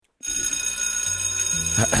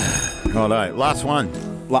Righto, last one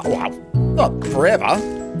Wow, not forever.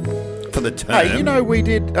 for the term. Hey, you know, we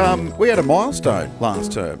did. We had a milestone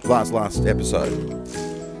last term, last episode.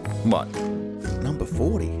 What? Number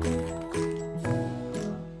 40.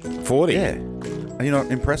 40? Yeah. Are you not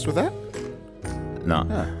impressed with that? No.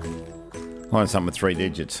 No. I want something with 3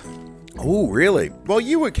 digits. Oh, really? Well,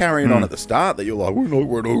 you were carrying on at the start that you're like,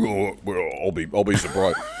 I'll be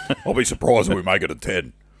surprised. I'll be surprised if we make it a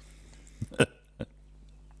 10.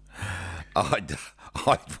 I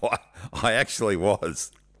actually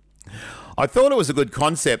was. I thought it was a good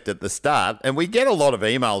concept at the start, and we get a lot of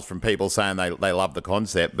emails from people saying they love the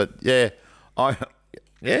concept. But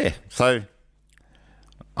so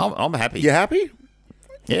I'm happy. You happy?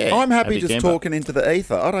 Yeah, I'm happy just camper. talking into the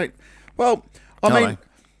ether. I mean,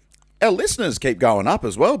 our listeners keep going up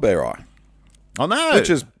as well, Bear-Eye. I know,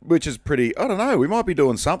 Which is pretty. I don't know. We might be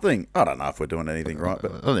doing something. I don't know if we're doing anything right,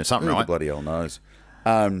 but there's something who the right. bloody hell knows.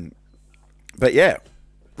 But yeah.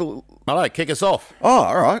 All right, kick us off. Oh,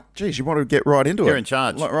 all right. Geez, you want to get right into it? You're in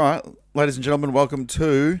charge. Right, ladies and gentlemen, welcome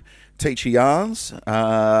to Teacher Yarns.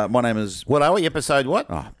 My name is. What are we? Episode what?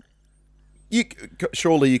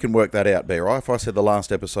 Surely you can work that out, Bear-Eye. If I said the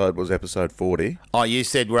last episode was episode 40. Oh, you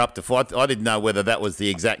said we're up to 4. I didn't know whether that was the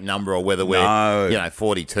exact number or whether we're, No.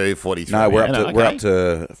 42, 43. No, we're Okay. up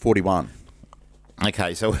to 41.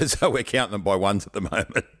 Okay, so we're counting them by ones at the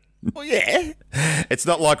moment. Well, yeah. It's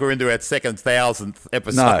not like we're into our second 1,000th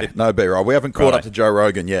episode. No, Bear-Eye. We haven't caught up Right. to Joe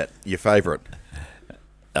Rogan yet. Your favourite.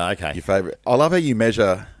 Okay. Your favourite. I love how you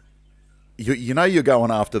measure. You know you're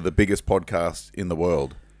going after the biggest podcast in the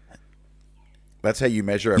world. That's how you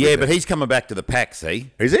measure everything. Yeah, but he's coming back to the pack,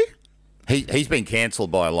 see? Is he? He's been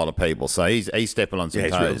cancelled by a lot of people, so he's stepping on some Yeah,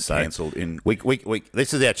 he's toes. really so cancelled in- We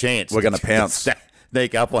this is our chance. We're gonna pounce.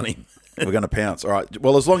 Sneak up on him. We're going to pounce. All right.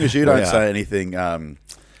 Well, as long as you don't are. say anything, I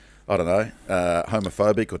don't know,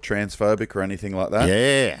 homophobic or transphobic or anything like that.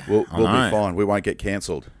 Yeah, We'll I be know. fine. We won't get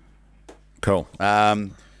cancelled. Cool.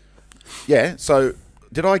 Yeah. So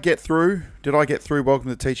did I get through? Welcome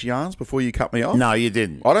to Teacher Yarns before you cut me off? No, you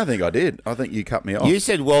didn't. I don't think I did. I think you cut me off. You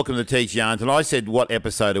said welcome to Teach Yarns, and I said what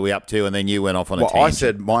episode are we up to, and then you went off on a Well, tangent. I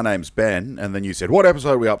said my name's Ben, and then you said what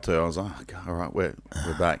episode are we up to? I was like, okay, all right, we're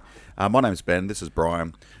back. My name's Ben. This is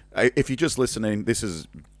Brian. If you're just listening, this is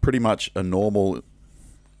pretty much a normal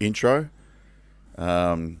intro.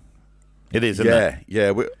 It is, isn't it?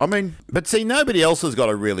 Yeah. I mean, But see, nobody else has got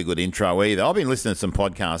a really good intro either. I've been listening to some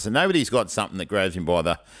podcasts, and nobody's got something that grabs him by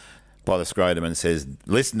the scrotum and says,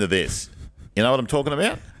 "Listen to this." You know what I'm talking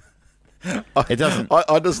about? It doesn't.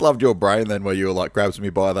 I just loved your brain then, where you were like, grabs me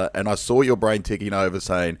by the, and I saw your brain ticking over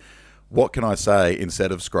saying, "What can I say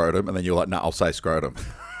instead of scrotum?" And then you're like, "No, I'll say scrotum."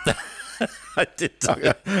 I did.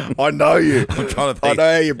 I know you. I'm trying to I think.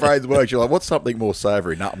 know how your brain works. You're like, "What's something more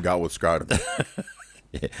savoury?" No, I'm going with scrotum.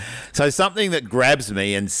 So something that grabs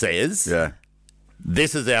me and says, Yeah.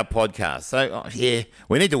 "This is our podcast." So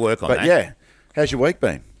we need to work on But that. yeah, how's your week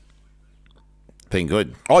been? Been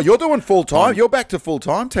good. Oh, you're doing full time. You're back to full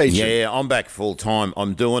time teaching. Yeah, I'm back full time.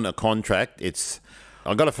 I'm doing a contract.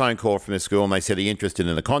 I got a phone call from the school, and they said, "Are you interested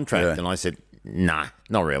in a contract?" Yeah. And I said, "Nah,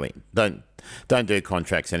 not really. Don't do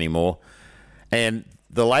contracts anymore." And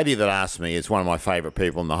the lady that asked me is one of my favourite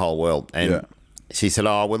people in the whole world, and Yeah. she said,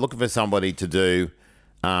 "Oh, we're looking for somebody to do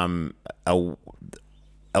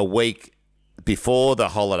a week before the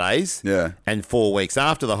holidays, Yeah. and 4 weeks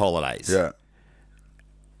after the holidays." Yeah.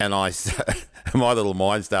 And my little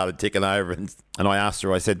mind started ticking over, and I asked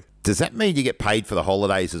her, I said, "Does that mean you get paid for the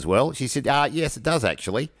holidays as well?" She said, "Yes, it does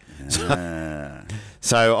actually."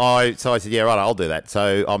 So I said, "Yeah, right, I'll do that."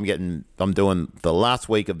 So I'm doing the last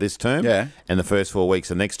week of this term, Yeah. and the first 4 weeks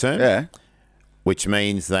of next term, Yeah. which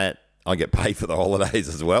means that I get paid for the holidays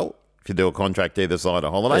as well. If you do a contract either side of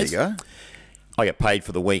There holidays, you go. I get paid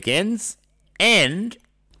for the weekends, and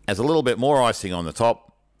as a little bit more icing on the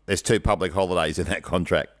top, there's 2 public holidays in that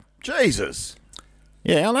contract. Jesus.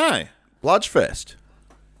 Yeah, I know. Bludgefest.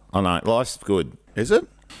 I know. Life's good. Is it?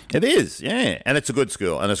 It is, yeah. And it's a good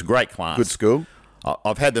school, and it's a great class. Good school.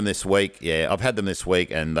 I've had them this week. Yeah, I've had them this week,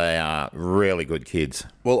 and they are really good kids.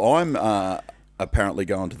 Well, I'm apparently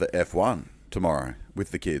going to the F1 tomorrow with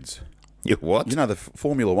the kids. You what? You know, the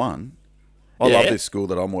Formula One. I Yeah. love this school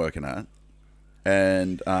that I'm working at.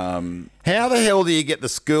 And How the hell do you get the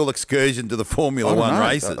school excursion to the Formula I don't One know.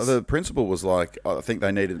 races? The principal was like, I think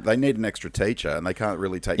they need an extra teacher, and they can't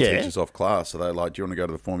really take Yeah. teachers off class. So they're like, "Do you want to go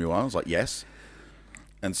to the Formula One?" I was like, "Yes."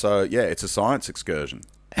 And so yeah, it's a science excursion.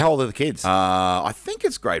 How old are the kids? I think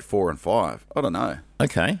it's grade 4 and 5. I don't know.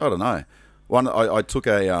 Okay. I don't know. I took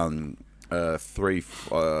a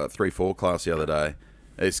 3-4 class the other day.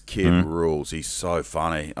 This kid rules. He's so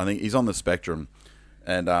funny. I think he's on the spectrum.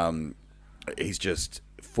 and he's just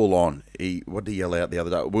full on. What did he yell out the other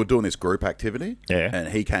day? We were doing this group activity, and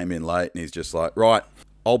he came in late, and he's just like, right,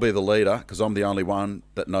 I'll be the leader because I'm the only one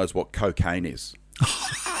that knows what cocaine is.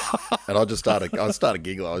 And I started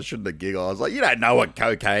giggling. I shouldn't have giggled. I was like, you don't know what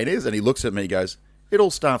cocaine is? And he looks at me and goes, it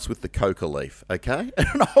all starts with the coca leaf, okay?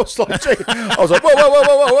 And I was like, gee. I was like,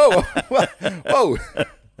 whoa.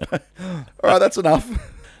 All right, that's enough.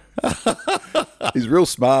 He's real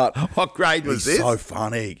smart. What grade was this? So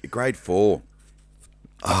funny. Grade 4.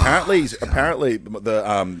 Apparently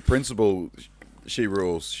the principal, she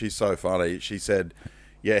rules. She's so funny. She said,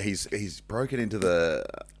 yeah, he's broken into the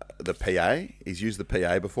PA. He's used the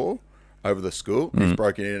PA before over the school. He's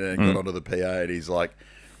broken in and got onto the PA, and he's like,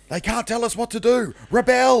 they can't tell us what to do.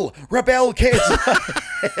 Rebel, kids.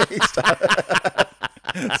 He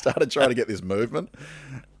started trying to get this movement.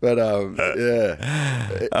 But yeah.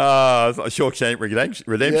 It's like Shawshank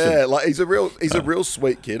Redemption. Yeah, like he's a real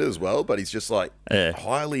sweet kid as well, but he's just like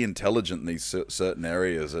highly intelligent in these certain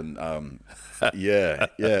areas, and yeah.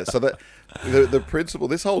 So that the principal,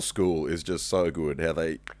 this whole school is just so good. How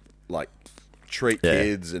they like treat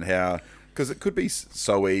kids, and how, because it could be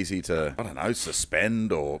so easy to, I don't know,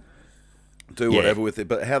 suspend or do whatever with it,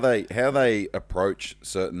 but how they approach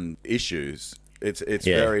certain issues, it's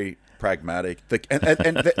very pragmatic.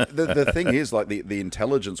 The thing is, like the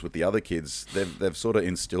intelligence with the other kids, they've sort of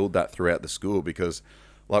instilled that throughout the school, because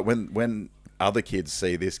like when other kids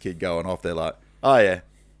see this kid going off, they're like, oh yeah,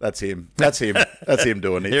 that's him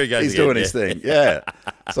doing it. Here he goes He's again, doing his thing. Yeah.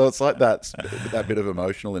 So it's like that bit of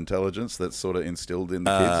emotional intelligence that's sort of instilled in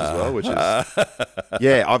the kids as well, which is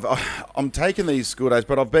I'm taking these school days,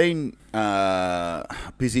 but I've been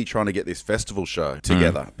busy trying to get this festival show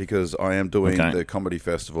together, because I am doing the comedy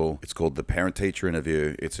festival. It's called The Parent Teacher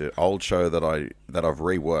Interview. It's an old show that I've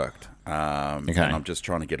reworked. And I'm just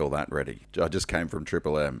trying to get all that ready. I just came from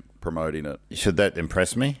Triple M promoting it. Should that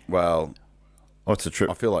impress me? Well, what's the trip?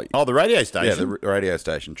 I feel like... Oh, the radio station? Yeah, the radio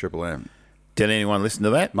station, Triple M. Did anyone listen to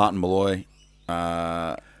that? Martin Malloy.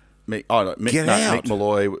 Mick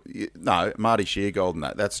Malloy. No, Marty Sheargold and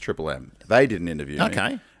that. That's Triple M. They did an interview me.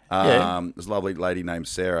 Okay. There's a lovely lady named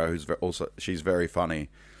Sarah, who's she's very funny.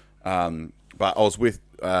 But I was with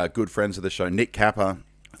good friends of the show, Nick Capper,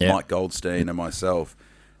 Mike Goldstein, and myself.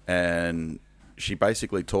 And she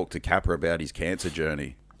basically talked to Capper about his cancer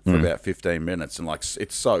journey for about 15 minutes, and like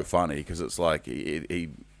it's so funny, because it's like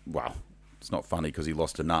it's not funny because he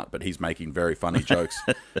lost a nut, but he's making very funny jokes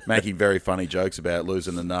about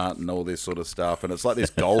losing a nut and all this sort of stuff, and it's like this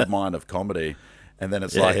gold mine of comedy. And then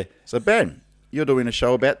it's like, so Ben, you're doing a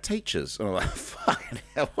show about teachers, and I'm like, fucking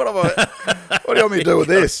hell, what do you want me to do with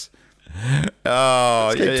this?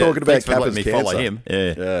 Oh, keep talking about Capper's cancer. Follow him.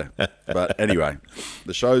 Yeah. But anyway,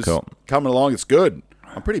 the show's coming along. It's good.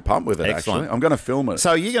 I'm pretty pumped with it. Excellent. Actually, I'm going to film it.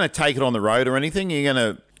 So you're going to take it on the road or anything? You're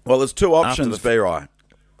going to? Well, there's two options, B-Right. I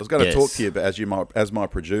was going to talk to you, but as my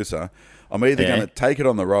producer, I'm either going to take it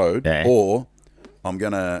on the road or I'm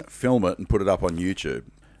going to film it and put it up on YouTube.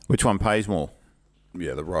 Which one pays more?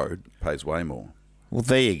 Yeah, the road pays way more. Well,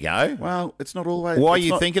 there you go. Well, it's not all the way. Why are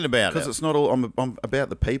you thinking about it? Because it's not all. I'm about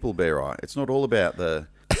the people, B-Right. It's not all about the.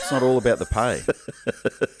 It's not all about the pay.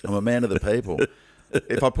 I'm a man of the people.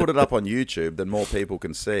 If I put it up on YouTube, then more people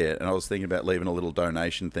can see it. And I was thinking about leaving a little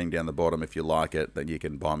donation thing down the bottom. If you like it, then you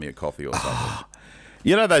can buy me a coffee or something.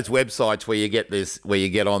 You know those websites where you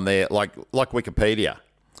get on there, like Wikipedia.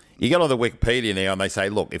 You get on the Wikipedia now, and they say,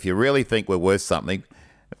 look, if you really think we're worth something,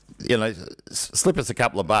 you know, slip us a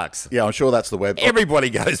couple of bucks. Yeah, I'm sure that's the website. Everybody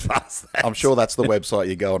goes past that. I'm sure that's the website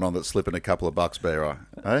you're going on that's slipping a couple of bucks, B-Right.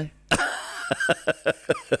 Hey?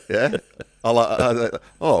 Yeah?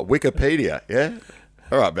 Wikipedia, yeah?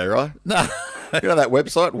 All right, B-Right. No. You know that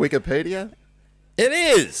website, Wikipedia? It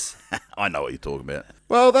is. I know what you're talking about.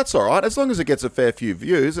 Well, that's all right. As long as it gets a fair few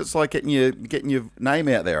views, it's like getting your name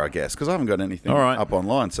out there, I guess, because I haven't got anything up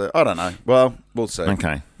online. So I don't know. Well, we'll see.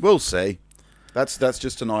 Okay. We'll see. That's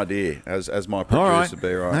just an idea as my producer,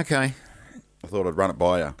 B-Right. Okay. I thought I'd run it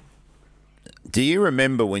by you. Do you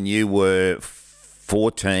remember when you were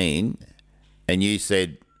 14 and you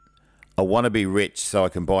said, I want to be rich so I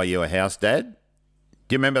can buy you a house, Dad?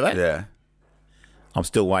 Do you remember that? Yeah. I'm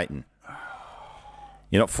still waiting.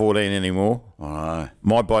 You're not 14 anymore. I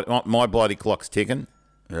know. My bloody clock's ticking.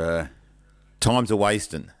 Yeah. Time's a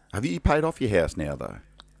wasting. Have you paid off your house now, though?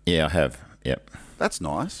 Yeah, I have. Yep. That's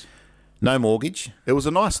nice. No mortgage. It was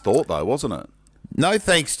a nice thought, though, wasn't it? No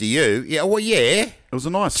thanks to you. Yeah, well, yeah. It was a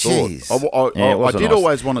nice Jeez. thought. I did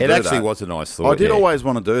always want to do that. It actually was a nice thought. I did always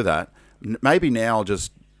want to do that. Maybe now I'll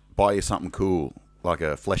just buy you something cool, like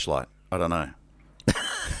a fleshlight. I don't know.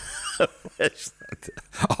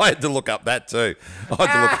 I had to look up that too. I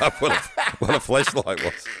had to look up what a flashlight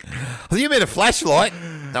was. You mean a flashlight?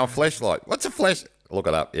 No, a flashlight. What's a flash? Look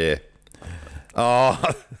it up, yeah. Oh,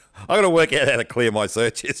 I got to work out how to clear my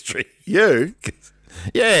search history. You?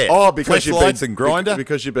 Yeah. Oh, because flashlights and grinder?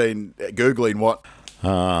 Because you've been Googling what?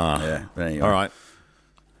 Yeah. There you go. All right.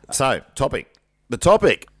 So, topic. The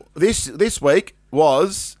topic this week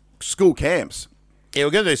was school camps. Yeah,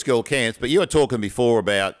 we're going to do school camps, but you were talking before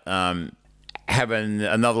about having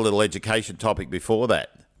another little education topic before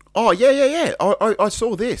that. Oh, yeah. I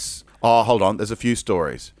saw this. Oh, hold on. There's a few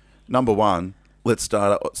stories. Number one, let's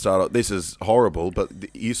start. This is horrible, but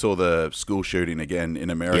you saw the school shooting again in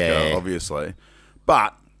America, obviously.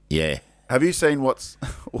 But yeah, have you seen what's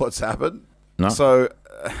happened? No. So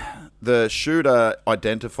the shooter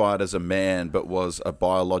identified as a man, but was a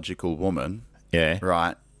biological woman. Yeah.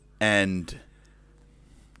 Right. And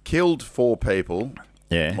killed 4 people.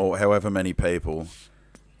 Yeah. Or however many people.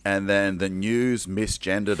 And then the news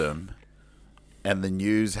misgendered him. And the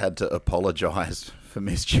news had to apologise for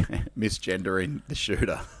misgendering the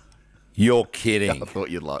shooter. You're kidding. I thought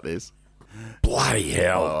you'd like this. Bloody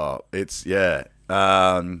hell. Oh, it's, yeah.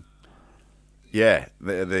 The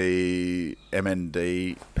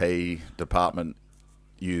MNDP department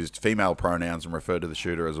used female pronouns and referred to the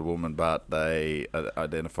shooter as a woman, but they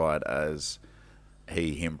identified as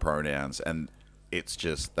he, him pronouns. And it's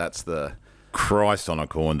just, that's the... Christ on a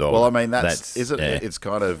corn dog. Well, I mean, it's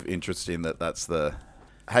kind of interesting that's the...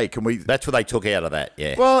 Hey, can we... That's what they took out of that,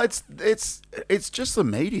 yeah. Well, it's just the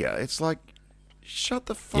media. It's like, shut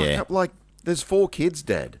the fuck up. Like, there's 4 kids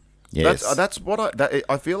dead. Yes. That's what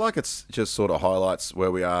I feel like it's just sort of highlights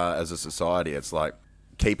where we are as a society. It's like,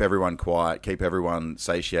 keep everyone quiet, keep everyone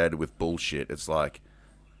satiated with bullshit. It's like,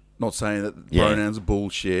 not saying that pronouns are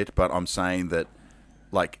bullshit, but I'm saying that,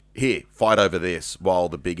 like, here, fight over this while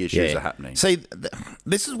the big issues are happening. See,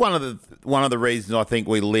 this is one of the reasons I think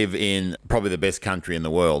we live in probably the best country in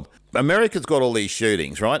the world. America's got all these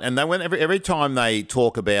shootings, right? And every time they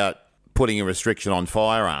talk about putting a restriction on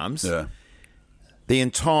firearms, the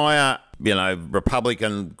entire,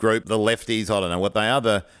 Republican group, the lefties, I don't know what they are,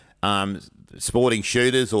 the sporting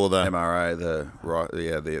shooters or the MRA, the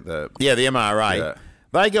MRA. Yeah.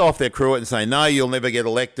 They go off their cruet and say, no, you'll never get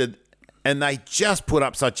elected. And they just put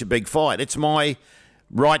up such a big fight. It's my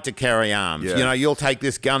right to carry arms. Yeah. You'll take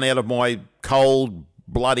this gun out of my cold,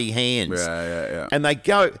 bloody hands. Yeah. And they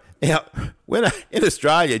go, in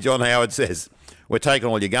Australia, John Howard says, we're taking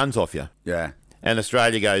all your guns off you. Yeah. And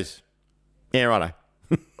Australia goes, yeah, righto.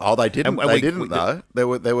 Oh, they didn't. And they didn't though. There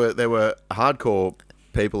were hardcore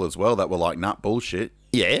people as well that were like, nut bullshit.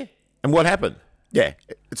 Yeah. And what happened? Yeah,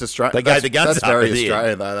 it's Australian. They gave the guns That's up very at the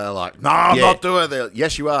Australian, though. They're like, no, I'm not doing it.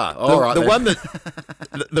 Yes, you are. All right. The one that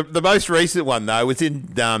the most recent one though was in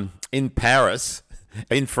Paris,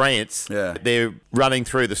 in France. Yeah. They're running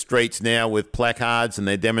through the streets now with placards and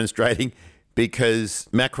they're demonstrating because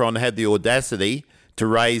Macron had the audacity to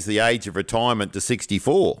raise the age of retirement to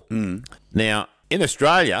 64. Now, in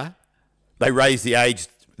Australia, they raised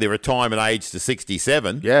the retirement age to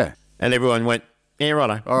 67. Yeah. And everyone went, yeah,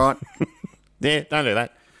 righto. All right. Yeah, don't do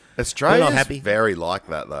that. Australia's not happy. very like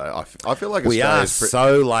that, though. I feel like we are Australia's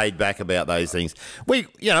so laid back about those things. We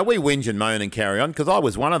whinge and moan and carry on because I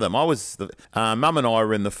was one of them. Mum and I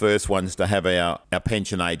were in the first ones to have our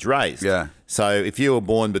pension age raised. Yeah. So if you were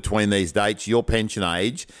born between these dates, your pension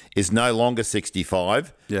age is no longer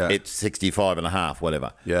 65. Yeah. It's 65 and a half,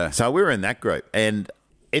 whatever. Yeah. So we were in that group and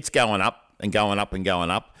it's going up and going up and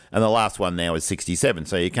going up. And the last one now is 67.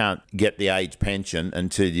 So you can't get the age pension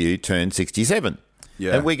until you turn 67.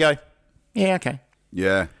 Yeah. And we go, yeah, okay.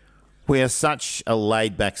 Yeah. We are such a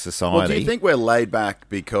laid-back society. Well, do you think we're laid back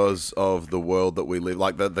because of the world that we live,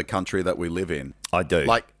 like the country that we live in? I do.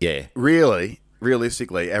 Like, yeah.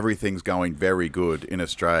 Realistically, everything's going very good in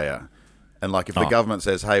Australia. And like, if the government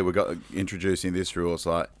says, "Hey, we're introducing this rule," it's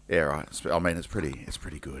like, yeah, right. I mean, it's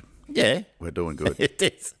pretty good. Yeah, we're doing good. It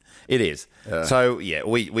is. It is. So yeah,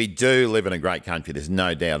 we do live in a great country. There's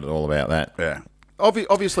no doubt at all about that. Yeah.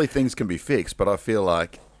 Obviously, things can be fixed, but I feel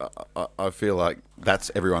like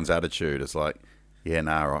that's everyone's attitude. It's like, yeah,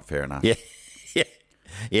 nah, right, fair enough. Yeah.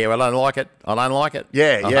 Well, I don't like it.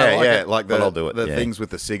 Yeah. Like but I'll do it. The things with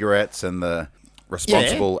the cigarettes and the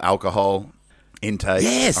responsible alcohol intake.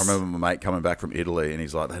 Yes. I remember my mate coming back from Italy, and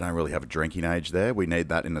he's like, they don't really have a drinking age there. We need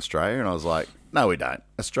that in Australia. And I was like, no, we don't.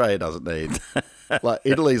 Australia doesn't need. Like,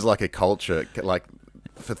 Italy's like a culture, like.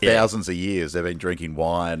 For thousands of years, they've been drinking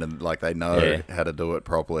wine and like they know how to do it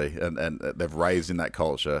properly, and they've raised in that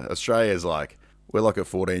culture. Australia's like, we're like a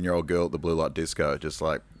 14-year-old girl at the Blue Light Disco, just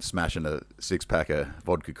like smashing a 6-pack of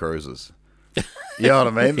vodka cruisers. You know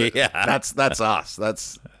what I mean? Yeah. That's us.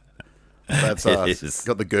 That's us. is.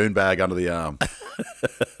 Got the goon bag under the arm.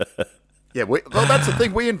 Yeah, well, that's the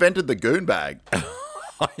thing. We invented the goon bag.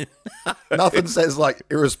 Nothing says like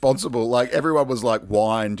irresponsible. Like everyone was like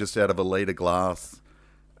wine just out of a litre glass.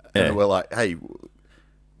 And Yeah. we're like, hey,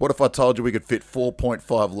 what if I told you we could fit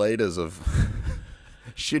 4.5 litres of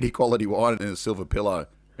shitty quality wine in a silver pillow?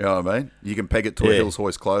 You know what I mean? You can peg it to a Hills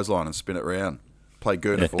Hoist clothesline and spin it round. Play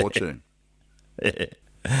Goon of Fortune.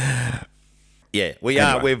 Yeah, we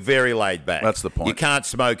are. We're very laid back. That's the point. You can't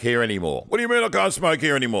smoke here anymore. What do you mean I can't smoke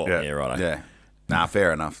here anymore? Yeah, right. Yeah. Nah,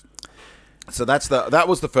 fair enough. So that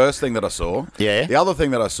was the first thing that I saw. Yeah. The other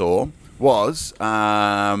thing that I saw was,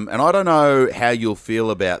 and I don't know how you'll feel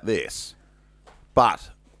about this, but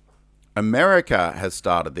America has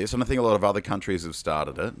started this, and I think a lot of other countries have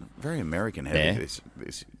started it. Very American heavy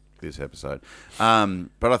this episode.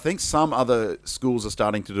 But I think some other schools are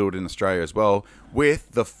starting to do it in Australia as well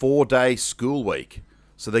with the 4-day school week.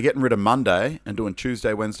 So they're getting rid of Monday and doing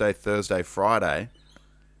Tuesday, Wednesday, Thursday, Friday.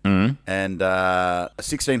 And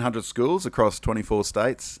 1,600 schools across 24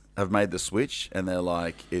 states have made the switch, and they're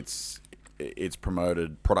like, it's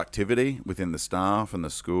promoted productivity within the staff and the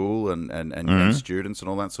school and students and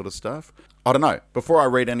all that sort of stuff. I don't know. Before I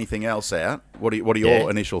read anything else out, what are your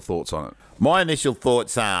initial thoughts on it? My initial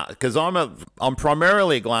thoughts are, because I'm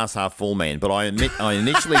primarily a glass half full man, but I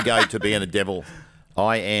initially go to being a devil.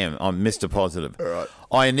 I'm Mr. Positive. All right.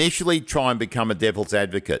 I initially try and become a devil's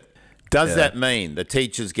advocate. Does that mean the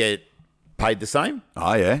teachers get paid the same?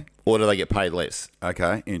 Oh, yeah. Or do they get paid less?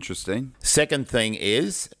 Okay, interesting. Second thing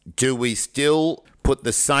is, do we still put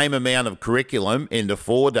the same amount of curriculum into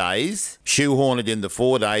 4 days, shoehorn it into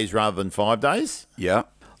 4 days rather than 5 days? Yeah.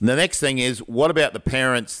 And the next thing is, what about the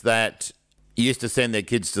parents that used to send their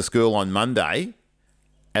kids to school on Monday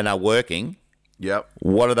and are working? Yep.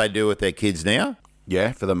 What do they do with their kids now?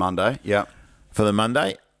 Yeah, for the Monday. Yep. For the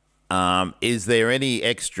Monday? Is there any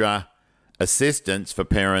extra assistance for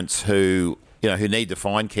parents who need to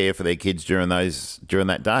find care for their kids during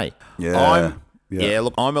that day? Yeah.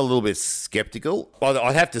 Look, I'm a little bit skeptical.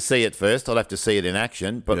 I'd have to see it first. I'd have to see it in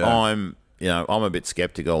action. But I'm a bit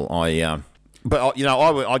skeptical. I got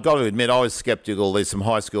to admit, I was skeptical. There's some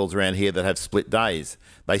high schools around here that have split days.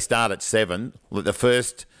 They start at 7. The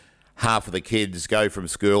first half of the kids go from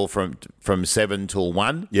school from 7 till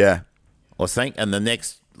 1. Yeah. I think, and the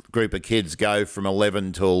next group of kids go from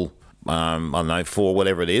 11 till 4,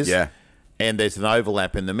 whatever it is. Yeah. And there's an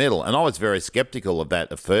overlap in the middle. And I was very skeptical of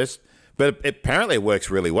that at first, but apparently it works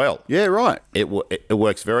really well. Yeah, right. It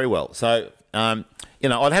works very well. So, I'd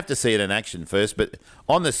have to see it in action first, but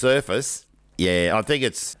on the surface, yeah, I think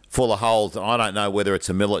it's full of holes. I don't know whether it's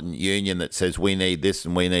a militant union that says we need this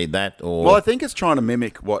and we need that, or... Well, I think it's trying to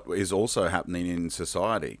mimic what is also happening in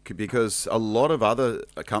society, because a lot of other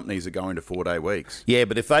companies are going to 4-day weeks. Yeah,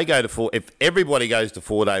 but if everybody goes to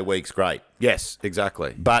 4-day weeks, great. Yes,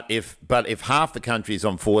 exactly. But if half the country is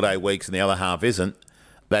on 4-day weeks and the other half isn't,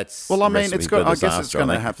 that's well. I mean, it's got. I guess it's going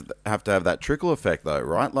to have to have that trickle effect, though,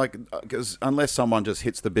 right? Like, because unless someone just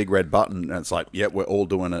hits the big red button and it's like, yeah, we're all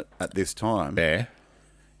doing it at this time. Yeah.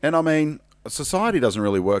 And I mean, society doesn't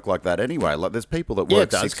really work like that anyway. Like, there's people that work. Yeah, it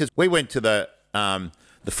does, because we went to the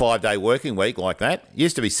 5-day working week like that. It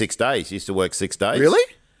used to be 6 days. You used to work 6 days.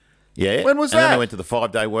 Really? Yeah. When was and that? Then we went to the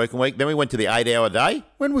 5-day working week. Then we went to the 8-hour day.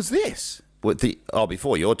 When was this?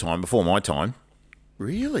 Before your time, before my time.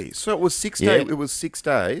 Really? So it was 6 days. It was 6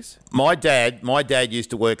 days. My dad used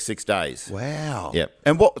to work 6 days. Wow. Yep.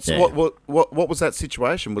 And what was that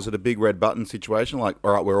situation? Was it a big red button situation? Like,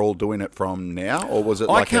 all right, we're all doing it from now, or was it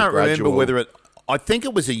like I can't a gradual... remember whether it. I think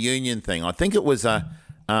it was a union thing. I think it was the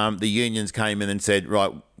unions came in and said,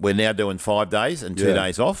 right, we're now doing 5 days and 2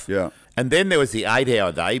 days off. Yeah. And then there was the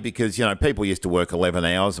 8-hour day, because people used to work 11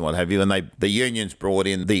 hours and what have you, and the unions brought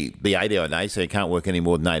in the 8-hour day, so you can't work any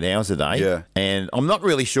more than 8 hours a day. Yeah. And I'm not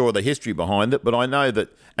really sure of the history behind it, but I know that,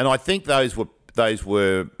 and I think those were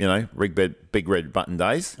big red button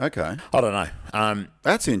days. Okay. I don't know.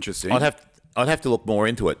 That's interesting. I'd have to look more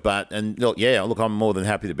into it, look, I'm more than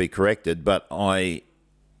happy to be corrected, but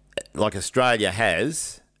Australia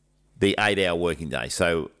has the 8-hour working day.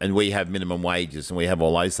 So, and we have minimum wages and we have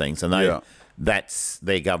all those things, and that's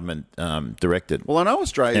their government directed. Well, I know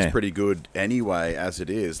Australia's pretty good anyway as it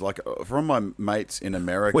is. Like, from my mates in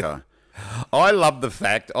America. I love the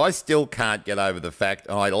fact, I still can't get over the fact,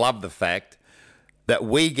 and I love the fact that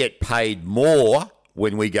we get paid more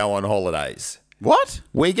when we go on holidays. What?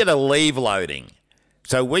 We get a leave loading.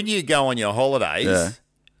 So when you go on your holidays,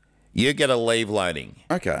 you get a leave loading.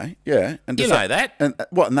 Okay, yeah. And You know that. And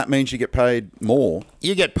what? And that means you get paid more.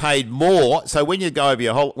 You get paid more. So when you go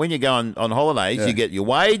over when you go on holidays, you get your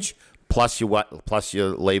wage plus your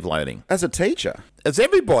leave loading. As a teacher? It's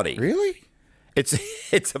everybody. Really?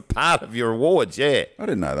 It's a part of your awards. Yeah. I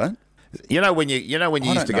didn't know that. You know when you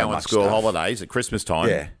used to go on school holidays at Christmas time.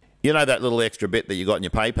 Yeah. You know that little extra bit that you got in your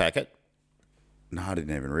pay packet. No, I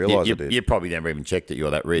didn't even realise I did. You probably never even checked that you were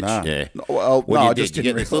that rich. No. Yeah. Well, no, I just you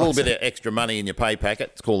didn't get this little realise bit of extra money in your pay packet.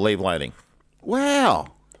 It's called leave loading.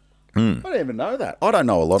 Wow. I didn't even know that. I don't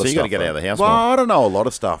know a lot of stuff. So you got to get out of the house Well, more. I don't know a lot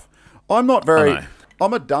of stuff. I'm not very... I know.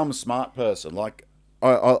 I'm a dumb, smart person. Like,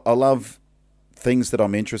 I love things that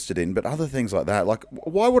I'm interested in, but other things like that, like,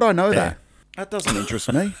 why would I know that? That doesn't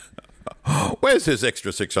interest me. Where's this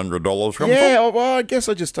extra $600 from? Yeah, well, I guess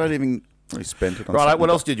I just don't even really spend it on Right. something. What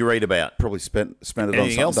else did you read about? Probably spent it on Anything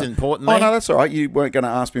something. else important Oh, there? no, that's all right. You weren't going to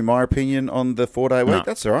ask me my opinion on the 4-day week. No.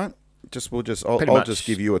 That's all right. I'll much. just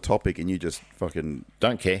give you a topic and you just fucking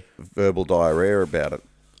Don't care. verbal diarrhea about it.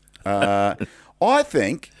 I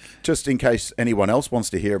think, just in case anyone else wants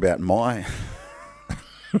to hear about my,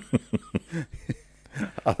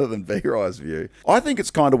 other than B-Rise view, I think it's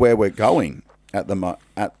kind of where we're going at the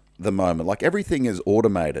moment. Like everything is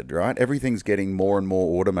automated, right? Everything's getting more and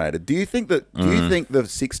more automated. Do you think that? Do you think the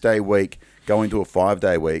 6-day week going to a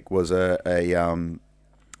 5-day week was a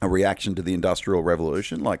reaction to the Industrial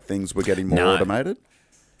Revolution? Like things were getting more automated?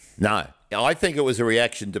 No. I think it was a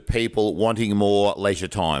reaction to people wanting more leisure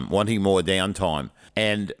time, wanting more downtime.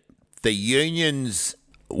 And the unions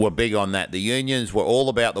were big on that. The unions were all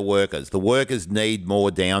about the workers. The workers need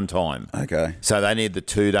more downtime. Okay. So they need the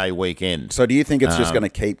 2-day weekend. So do you think it's just going to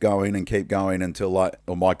keep going until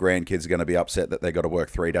my grandkids are going to be upset that they got to work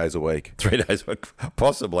 3 days a week? 3 days,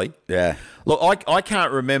 possibly. Yeah. Look, I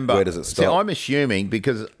can't remember. Where does it stop? See, I'm assuming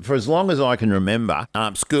because for as long as I can remember,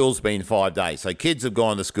 school's been 5 days. So kids have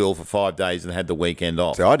gone to school for 5 days and had the weekend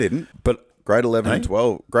off. So I didn't. But Grade 11 and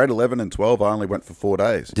 12. Grade 11 and 12, I only went for 4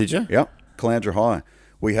 days. Did you? Yep. Calandra High.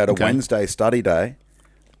 We had a Wednesday study day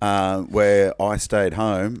where I stayed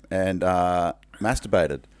home and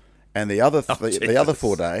masturbated. And the other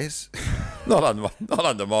 4 days... Not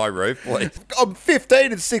under my roof, please. I'm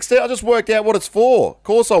 15 and 16. I just worked out what it's for. Of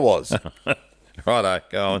course I was. Righto,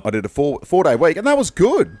 go on. I did a 4-day week, and that was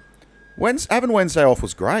good. Having Wednesday off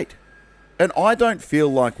was great. And I don't feel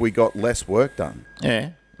like we got less work done.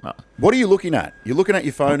 Yeah. What are you looking at? You're looking at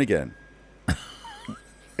your phone again.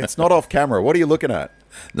 It's not off camera. What are you looking at?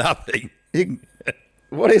 Nothing.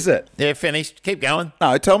 What is it? Yeah, finished. Keep going.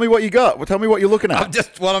 No, tell me what you got. Well, tell me what you're looking at.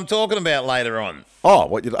 Just what I'm talking about later on.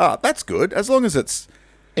 That's good. As long as it's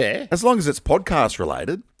podcast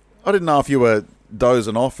related. I didn't know if you were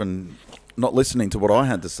dozing off and not listening to what I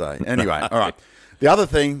had to say. Anyway, all right. The other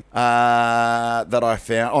thing that I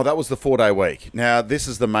found, that was the 4-day week. Now, this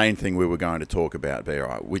is the main thing we were going to talk about,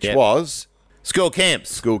 B.I., which was... School camps.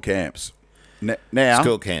 School camps. Now,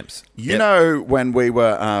 school camps. You know when we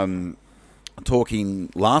were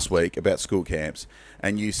talking last week about school camps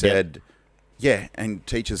and you said, and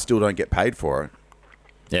teachers still don't get paid for it.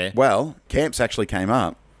 Yeah. Well, camps actually came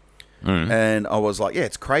up and I was like,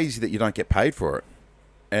 it's crazy that you don't get paid for it.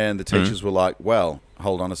 And the teachers were like, well,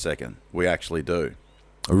 hold on a second. We actually do.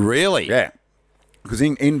 Really? Yeah. Because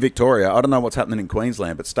in Victoria, I don't know what's happening in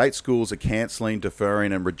Queensland, but state schools are cancelling,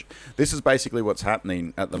 deferring, and this is basically what's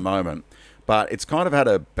happening at the moment. But it's kind of had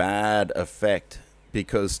a bad effect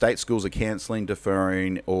because state schools are cancelling,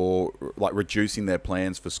 deferring, or like reducing their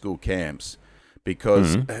plans for school camps.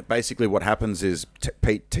 Because basically what happens is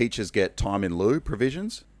teachers get time in lieu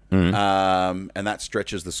provisions, and that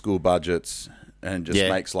stretches the school budgets and just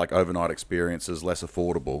makes like overnight experiences less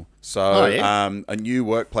affordable. So a new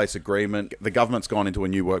workplace agreement, the government's gone into a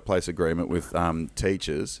new workplace agreement with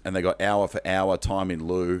teachers, and they got hour for hour time in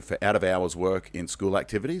lieu for out of hours work in school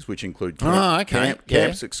activities, which include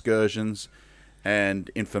camps, excursions, and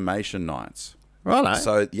information nights. Right.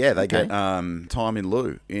 So they get time in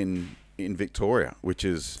lieu in Victoria, which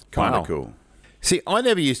is kind of cool. See, I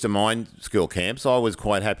never used to mind school camps. I was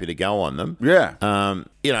quite happy to go on them. Yeah.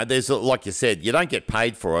 There's, like you said, you don't get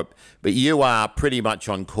paid for it, but you are pretty much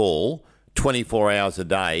on call 24 hours a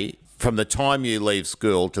day from the time you leave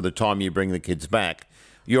school to the time you bring the kids back.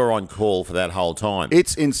 You're on call for that whole time.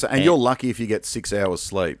 It's insane. And you're lucky if you get 6 hours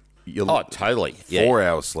sleep. Totally. 4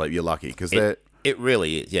 hours sleep, you're lucky. Because it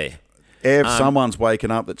really is, yeah. If someone's waking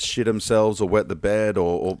up that's shit themselves or wet the bed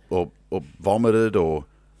or vomited or...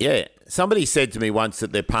 Yeah. Somebody said to me once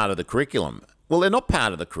that they're part of the curriculum. Well, they're not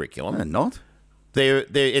part of the curriculum. They're not?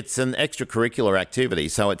 It's an extracurricular activity,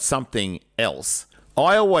 so it's something else.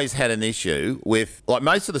 I always had an issue with, like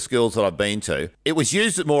most of the schools that I've been to, it was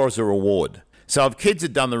used more as a reward. So if kids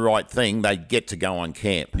had done the right thing, they'd get to go on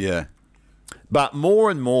camp. Yeah. But more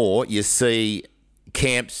and more, you see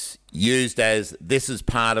camps used as this is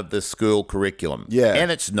part of the school curriculum. Yeah. And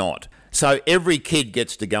it's not. So every kid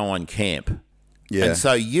gets to go on camp. Yeah. And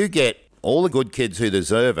so you get all the good kids who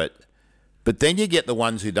deserve it, but then you get the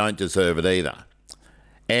ones who don't deserve it either.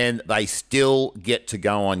 And they still get to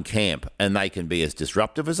go on camp, and they can be as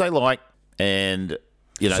disruptive as they like, and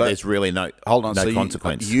So- there's really no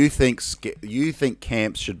consequence. You think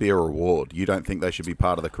camps should be a reward. You don't think they should be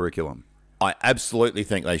part of the curriculum. I absolutely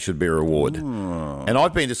think they should be a reward. And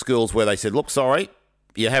I've been to schools where they said, look, sorry,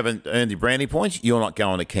 you haven't earned your brownie points, you're not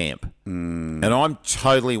going to camp. And I'm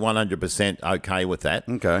totally 100% okay with that.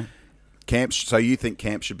 Okay. Camps. So you think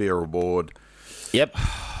camps should be a reward? Yep.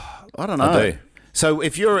 I don't know. I do. So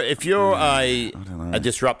if you're a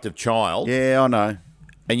disruptive child, Yeah, I know.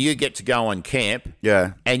 and you get to go on camp,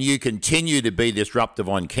 Yeah. and you continue to be disruptive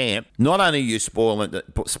on camp, not only are you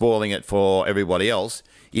spoiling it for everybody else,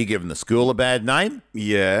 you're giving the school a bad name.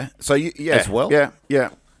 Yeah. So As well? Yeah. Yeah.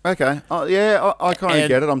 Okay. I kind of And-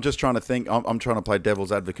 get it. I'm just trying to think. I'm trying to play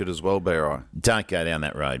devil's advocate as well, BRI. Don't go down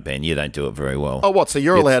that road, Ben. You don't do it very well. Oh, what? So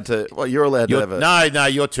you're allowed to? Well, you're allowed to have a. No,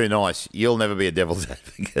 you're too nice. You'll never be a devil's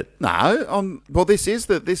advocate. No. Well, this is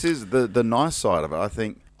the nice side of it. I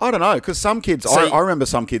think. I don't know, because some kids. See- I remember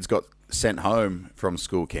some kids got sent home from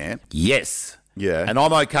school camp. Yes. Yeah. And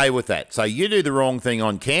I'm okay with that. So you do the wrong thing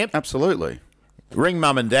on camp, Absolutely. ring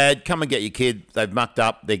mum and dad, come and get your kid. They've mucked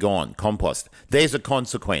up, they're gone. Compost. There's a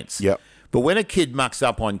consequence. Yep. But when a kid mucks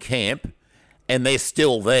up on camp and they're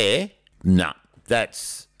still there, no,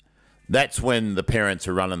 that's when the parents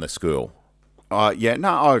are running the school. Yeah. No,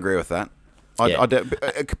 I agree with that. Yeah.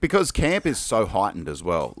 Because camp is so heightened as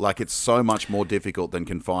well. Like, it's so much more difficult than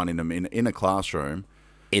confining them in a classroom.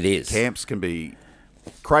 It is. Camps can be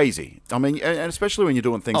crazy. I mean, and especially when you're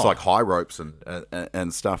doing things like high ropes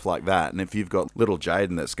and stuff like that. And if you've got little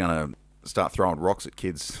Jaden that's going to start throwing rocks at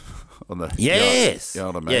kids on the Yes. you know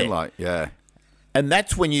what I mean? Yeah. Like, yeah. And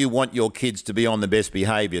that's when you want your kids to be on the best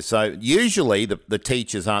behaviour. So usually the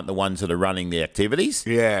teachers aren't the ones that are running the activities.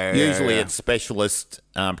 Usually it's specialist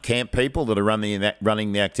camp people that are running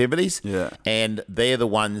the activities. Yeah. And they're the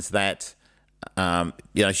ones that are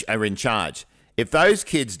in charge. If those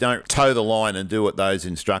kids don't toe the line and do what those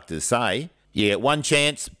instructors say, you get one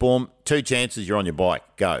chance, boom, two chances, you're on your bike,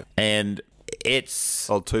 go. And it's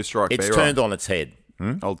Old two-strike it's B-right. turned on its head.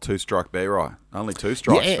 Old two-strike B-right. Only two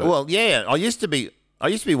strikes. Yeah, but well, yeah. I used to be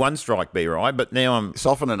one strike B, right? But now I'm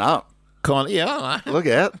softening up. kind of, I don't know. Look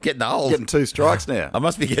out. Getting old. Getting two strikes now. I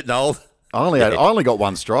must be getting old. I only got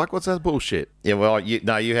one strike. What's that bullshit? Yeah, well,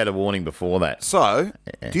 you had a warning before that. So,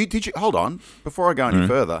 did you hold on before I go any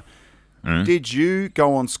further? Did you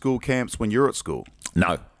go on school camps when you're at school?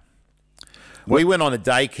 No. We went on a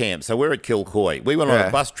day camp, so we're at Kilcoy. We went on Yeah.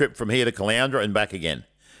 a bus trip from here to Caloundra and back again.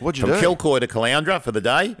 What'd you From do? Kilcoy to Caloundra for the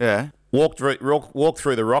day. Yeah. Walked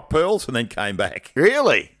through the rock pools and then came back.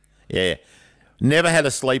 Really? Yeah. Never had a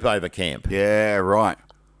sleepover camp. Yeah, right.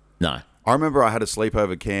 No. I remember I had a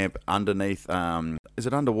sleepover camp underneath. Is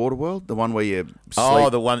it Underwater World? The one where you sleep, Oh,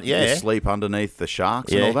 the one- yeah. you sleep underneath the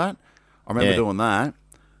sharks and Yeah. all that. I remember Yeah. doing that.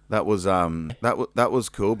 That was that was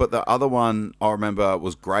cool. But the other one I remember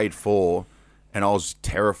was grade 4, and I was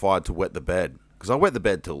terrified to wet the bed because I wet the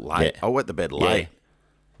bed till late. Yeah. I wet the bed late,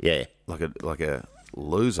 Yeah. like a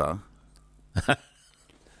loser.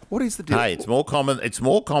 What is the deal? Hey, it's more common. It's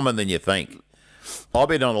more common than you think. I've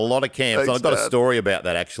been on a lot of camps. Thanks, I've got a Dad. story about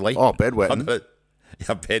that actually. Oh, bedwetting.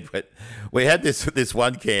 Bedwet. We had this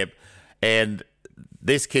one camp, and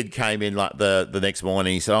this kid came in like the next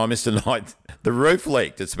morning. He said, "Oh, Mr. Knight, the roof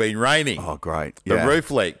leaked. It's been raining. Oh, great. The Yeah.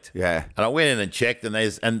 roof leaked." Yeah. And I went in and checked, and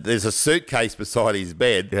there's a suitcase beside his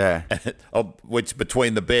bed. Yeah. Which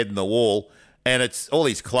between the bed and the wall. And it's all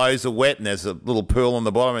his clothes are wet, and there's a little pool on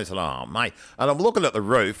the bottom. I said, "Oh, mate!" And I'm looking at the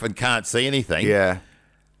roof and can't see anything. Yeah.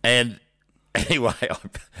 And anyway,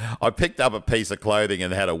 I picked up a piece of clothing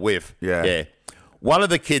and had a whiff. Yeah. Yeah. One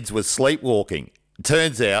of the kids was sleepwalking.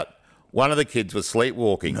 Turns out one of the kids was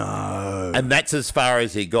sleepwalking. No. And that's as far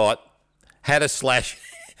as he got. Had a slash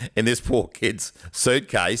in this poor kid's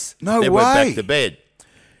suitcase. No then way. went back to bed.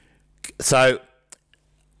 So,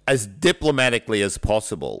 as diplomatically as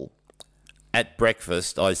possible, at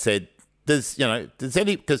breakfast, I said, does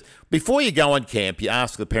any, because before you go on camp, you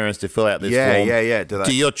ask the parents to fill out this form. Yeah.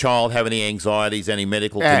 Do your child have any anxieties, any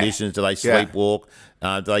medical Yeah. conditions? Do they sleepwalk?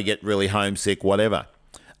 Do they get really homesick? Whatever.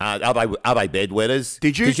 Are they bedwetters?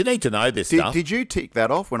 Did you- Because you need to know this stuff. Did you tick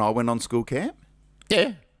that off when I went on school camp?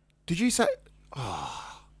 Yeah. Did you say,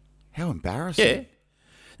 oh, how embarrassing. Yeah.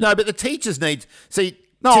 No, but the teachers need... See,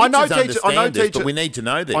 No, I know teachers teachers. I know understand this, teachers. but we need to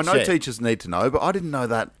know this. I know yeah. teachers need to know, but I didn't know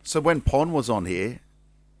that. So when Pon was on here,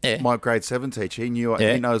 my grade 7 teacher, he knew.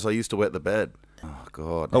 He knows I used to wet the bed. Oh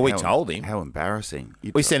God! Well, we told him. How embarrassing!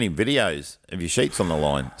 We sent him videos of your sheets on the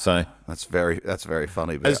line. So that's very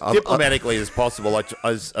funny. But as diplomatically as possible,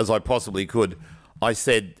 as I possibly could, I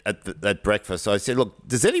said at breakfast, I said, "Look,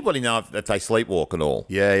 does anybody know if they sleepwalk at all?"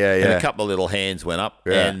 Yeah. And a couple of little hands went up.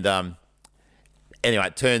 Yeah. And anyway,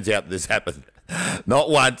 it turns out this happened not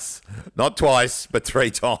once, not twice, but 3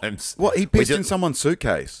 times. What? He pissed in someone's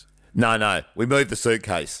suitcase? No. We moved the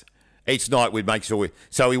suitcase. Each night we'd make sure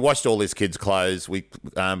we washed all his kids' clothes. We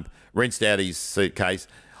rinsed out his suitcase.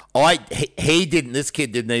 He didn't. This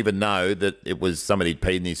kid didn't even know that it was somebody had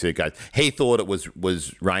peed in his suitcase. He thought it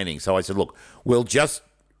was raining. So I said, look,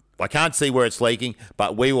 I can't see where it's leaking,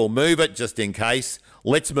 but we will move it just in case.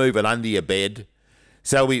 Let's move it under your bed.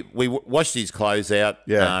 So we washed his clothes out,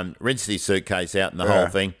 rinsed his suitcase out and the whole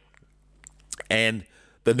thing. And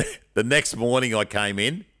the next morning I came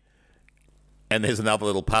in, and there's another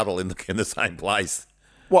little puddle in the same place.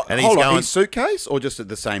 What? And Hold on, his suitcase or just at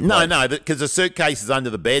the same place? No, because the suitcase is under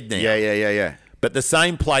the bed now. Yeah. But the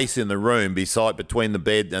same place in the room between the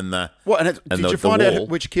bed and the what? And did you find out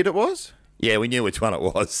which kid it was? Yeah, we knew which one it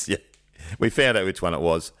was. Yeah, we found out which one it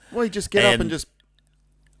was. Well, you just get up and just...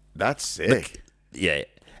 That's sick. Yeah.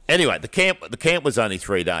 Anyway, the camp was only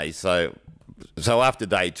 3 days, so after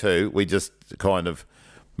day 2, we just kind of...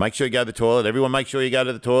 Make sure you go to the toilet. Everyone make sure you go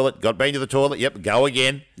to the toilet. Been to the toilet? Yep, go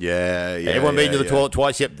again. Yeah. Everyone been to the toilet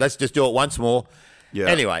twice? Yep, let's just do it once more. Yeah.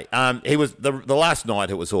 Anyway, he was the last night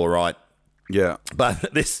it was all right. Yeah.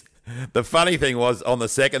 But the funny thing was on the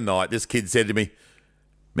second night, this kid said to me,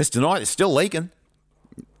 Mr. Knight, it's still leaking.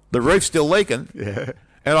 The roof's still leaking. Yeah.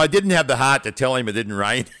 And I didn't have the heart to tell him it didn't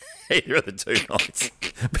rain either of the 2 nights.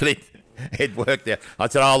 But it worked out. I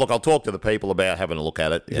said, oh, look, I'll talk to the people about having a look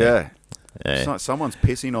at it. Yeah. It's like someone's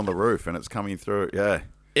pissing on the roof and it's coming through. Yeah.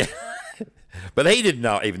 But he didn't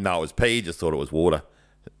even know it was pee. He just thought it was water.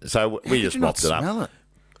 So we just mopped it up. Smell it?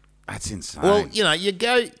 That's insane. Well, you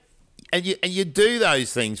go and you do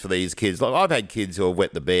those things for these kids. Like I've had kids who have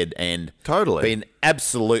wet the bed and totally been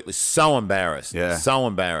absolutely so embarrassed. Yeah. So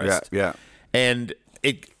embarrassed. Yeah. And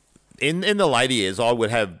in the later years, I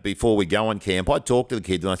would have, before we go on camp, I'd talk to the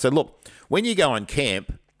kids and I said, look, when you go on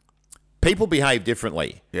camp, people behave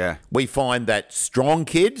differently. Yeah. We find that strong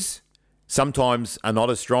kids sometimes are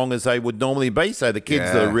not as strong as they would normally be. So the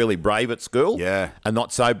kids that are really brave at school are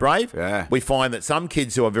not so brave. Yeah. We find that some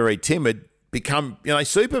kids who are very timid become,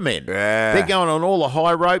 supermen. Yeah. They're going on all the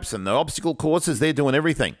high ropes and the obstacle courses. They're doing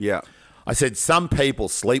everything. Yeah. I said some people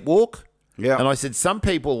sleepwalk. Yeah. And I said some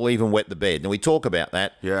people will even wet the bed. And we talk about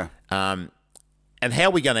that. Yeah. And how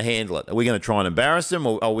are we going to handle it? Are we going to try and embarrass them,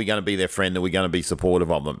 or are we going to be their friend? Are we going to be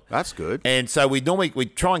supportive of them? That's good. And so we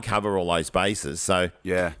try and cover all those bases. So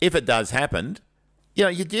if it does happen,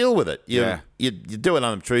 you deal with it. You do it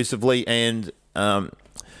unobtrusively, and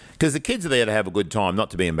because the kids are there to have a good time,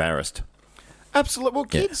 not to be embarrassed. Absolutely. Well,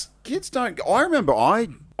 kids don't. I remember I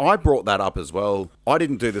brought that up as well. I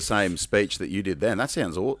didn't do the same speech that you did then. That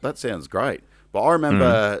sounds great. But I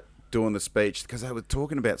remember doing the speech because they were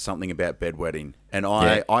talking about something about bedwetting, and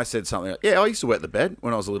I said something like, I used to wet the bed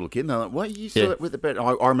when I was a little kid. And they're like, what, you used to wet the bed?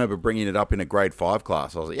 I remember bringing it up in a grade 5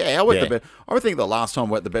 class. I was like, I wet the bed. I think the last time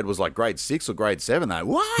I wet the bed was like grade 6 or grade 7 though.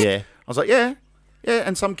 What? Yeah. I was like, yeah,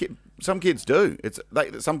 and some kids do.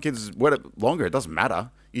 Some kids wet it longer. It doesn't matter.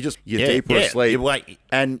 You're deeper asleep.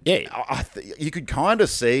 You could kind of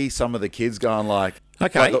see some of the kids going like,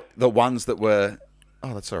 okay, like the ones that were,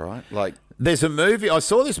 oh, that's all right. Like, there's a movie. I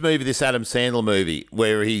saw this movie, this Adam Sandler movie,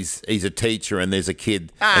 where he's a teacher and there's a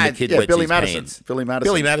kid, and the kid wets his pants. Billy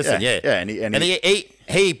Madison, yeah. And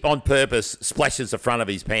he on purpose splashes the front of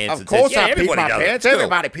his pants. Of course, says, I pee my pants.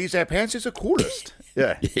 Everybody pees their pants. It's the coolest.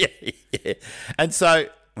 Yeah. And so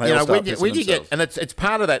when you get, and it's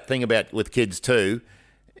part of that thing with kids too.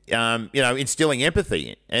 Instilling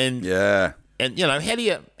empathy and how do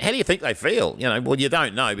you think they feel? Well, you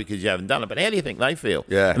don't know because you haven't done it, but how do you think they feel?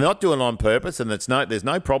 Yeah. And they're not doing it on purpose, and there's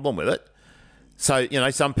no problem with it. So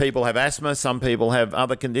some people have asthma, some people have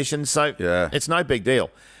other conditions, so it's no big deal.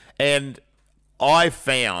 And I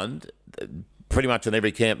found pretty much in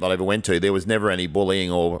every camp that I ever went to, there was never any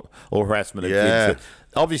bullying or harassment of kids.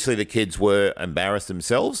 Obviously, the kids were embarrassed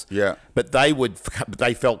themselves. Yeah. But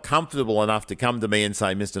they felt comfortable enough to come to me and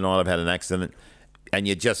say, Mr. Knight, I've had an accident. And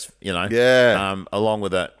you just, along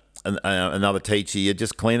with another teacher, you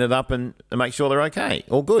just clean it up and make sure they're okay.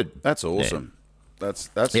 All good. That's awesome. That's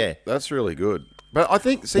really good. But I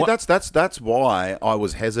think, that's why I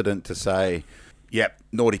was hesitant to say, yep,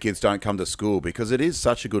 naughty kids don't come to school, because it is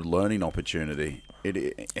such a good learning opportunity.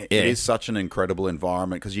 It is such an incredible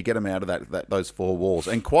environment because you get them out of those four walls.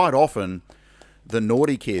 And quite often, the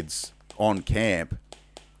naughty kids on camp,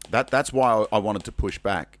 that's why I wanted to push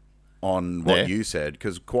back on what you said,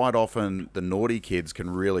 because quite often the naughty kids can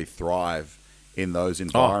really thrive in those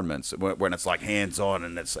environments when it's like hands-on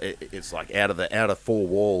and it's like out of four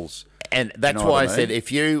walls. And that's why I said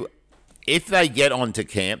if they get onto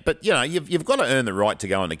camp, but you've got to earn the right to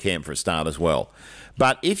go onto camp for a start as well.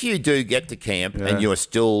 But if you do get to camp and you're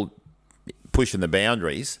still pushing the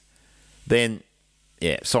boundaries, then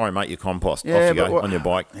sorry mate, you're compost. Off you go on your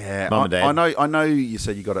bike. Yeah, Mum and Dad. I know. You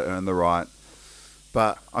said you got to earn the right,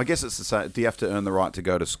 but I guess it's the same. Do you have to earn the right to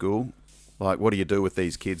go to school? Like, what do you do with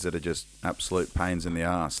these kids that are just absolute pains in the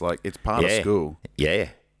ass? Like, it's part of school. Yeah.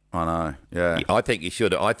 I know. Yeah. I think you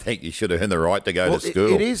should earn the right to go to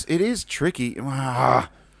school. It is tricky.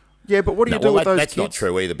 Yeah, but what do you do with those that's kids? That's not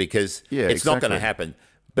true either, because it's not going to happen.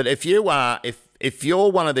 But if you're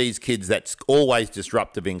one of these kids that's always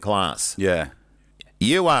disruptive in class,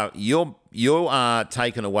 you are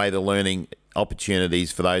taking away the learning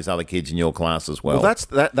opportunities for those other kids in your class as well. Well, that's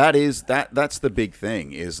the big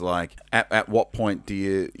thing, is like at what point do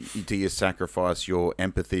you sacrifice your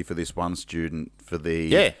empathy for this one student for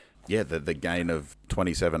the gain of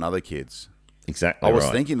 27 other kids? Exactly. I was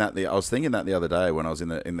thinking that the other day when I was in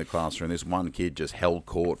the classroom. This one kid just held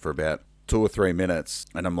court for about 2 or 3 minutes,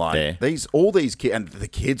 and I'm like, all these kids, and the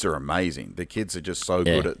kids are amazing. The kids are just so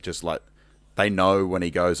good at just like, they know when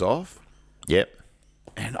he goes off. Yep.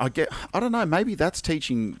 And I don't know, maybe that's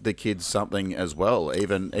teaching the kids something as well.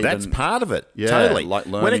 Even that's part of it. Yeah, totally. like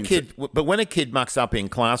learning. When a kid mucks up in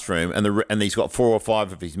classroom and he's got 4 or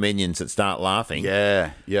 5 of his minions that start laughing.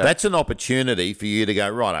 Yeah. That's an opportunity for you to go,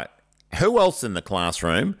 right, who else in the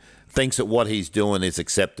classroom thinks that what he's doing is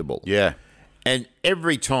acceptable? Yeah. And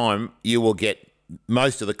every time you will get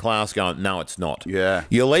most of the class going, no, it's not. Yeah.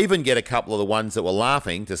 You'll even get a couple of the ones that were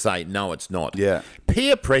laughing to say, no, it's not. Yeah.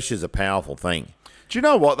 Peer pressure's a powerful thing. Do you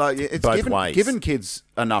know what, though? It's both ways. Given kids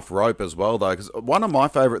enough rope as well, though, because one of my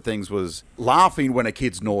favourite things was laughing when a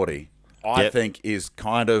kid's naughty. I think is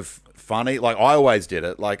kind of funny. Like, I always did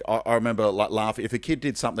it. Like, I remember like laughing. If a kid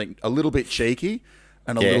did something a little bit cheeky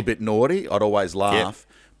and a little bit naughty, I'd always laugh.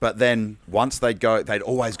 But then once they'd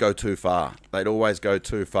always go too far. They'd always go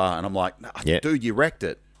too far. And I'm like, dude, you wrecked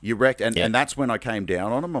it. You wrecked it. And that's when I came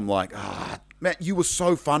down on them. I'm like, man, you were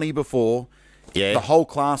so funny before. Yeah. The whole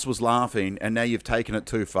class was laughing, and now you've taken it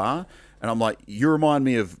too far. And I'm like, you remind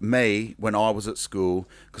me of me when I was at school,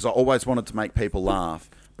 because I always wanted to make people laugh,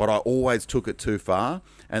 but I always took it too far.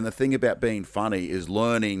 And the thing about being funny is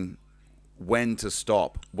learning when to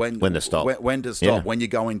stop. When to stop. When you're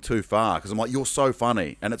going too far. Because I'm like, you're so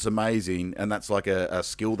funny, and it's amazing, and that's like a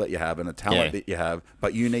skill that you have and a talent that you have.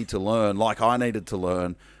 But you need to learn, like I needed to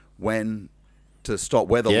learn, when to stop,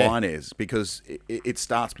 where the line is, because it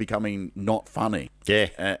starts becoming not funny. Yeah.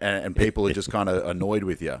 And people are just kind of annoyed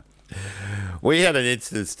with you. We had an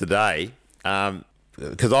instance today,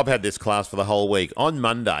 because I've had this class for the whole week. On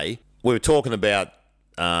Monday, we were talking about,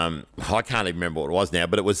 I can't even remember what it was now,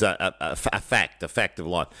 but it was a fact of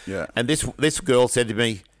life. Yeah. And this girl said to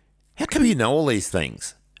me, how come you know all these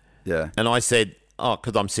things? Yeah. And I said,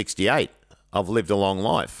 because I'm 68. I've lived a long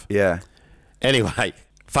life. Yeah. Anyway,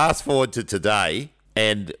 fast forward to today,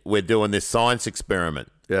 and we're doing this science experiment.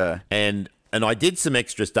 Yeah. And I did some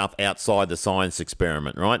extra stuff outside the science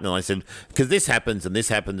experiment, right? And I said, because this happens and this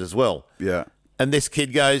happens as well. Yeah. And this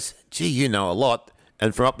kid goes, gee, you know a lot.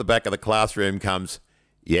 And from up the back of the classroom comes,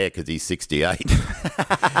 yeah, because he's 68.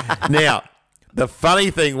 Now, the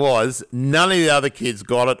funny thing was, none of the other kids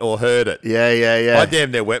got it or heard it. Yeah. I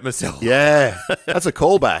damn near wet myself. Yeah. That's a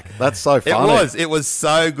callback. That's so funny. It was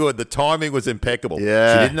so good. The timing was impeccable.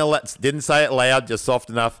 Yeah. She didn't say it loud, just soft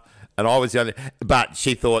enough. And I was the only, but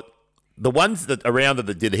she thought, the ones that around her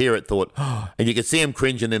that did hear it thought, and you could see them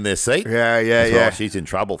cringing in their seat. Yeah. She's in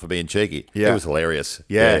trouble for being cheeky. Yeah. It was hilarious.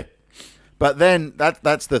 Yeah. But then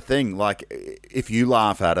that's the thing. Like, if you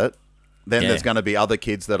laugh at it, then there's going to be other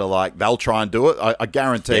kids that are like, they'll try and do it. I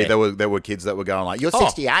guarantee there were kids that were going like, you're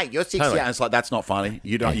 68, you're 68. Totally. And it's like, that's not funny.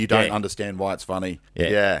 You don't understand why it's funny.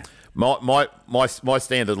 Yeah. My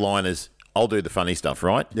standard line is, I'll do the funny stuff,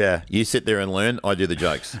 right? Yeah. You sit there and learn. I do the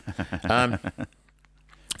jokes.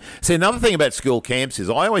 See, another thing about school camps is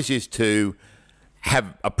I always used to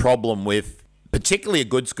have a problem with, particularly a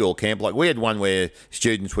good school camp. Like, we had one where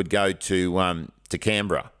students would go to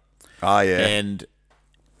Canberra. Oh, yeah. And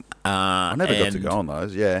I never got to go on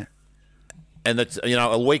those, yeah. And it's,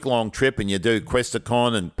 a week-long trip, and you do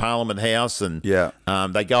Questacon and Parliament House, and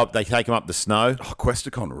they take them up the snow. Oh,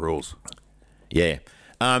 Questacon rules. Yeah.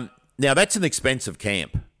 Now, that's an expensive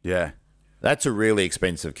camp. Yeah. That's a really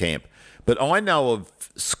expensive camp. But I know of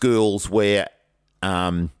schools where,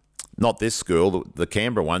 not this school, the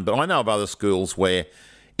Canberra one, but I know of other schools where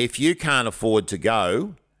if you can't afford to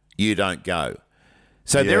go, you don't go.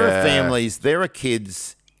 So there are families, there are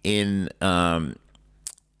kids in the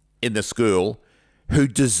school who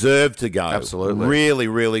deserve to go. Absolutely. Really,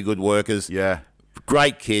 really good workers. Yeah.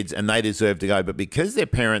 Great kids, and they deserve to go. But because their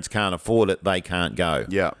parents can't afford it, they can't go.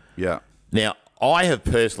 Yeah. Yeah. Now, I have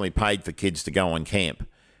personally paid for kids to go on camp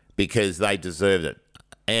because they deserved it.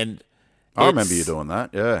 And I remember you doing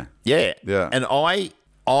that. Yeah. Yeah. Yeah. And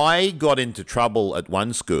I got into trouble at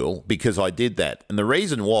one school because I did that. And the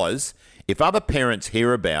reason was, if other parents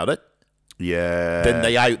hear about it, Yeah.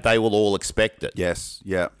 then they will all expect it. Yes.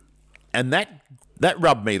 Yeah. And that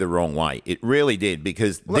rubbed me the wrong way. It really did,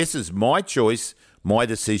 because this is my choice, my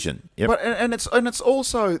decision. Yep. But and it's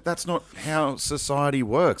also, that's not how society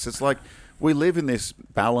works. It's like we live in this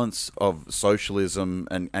balance of socialism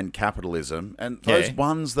and capitalism, and those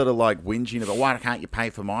ones that are like whinging about, why can't you pay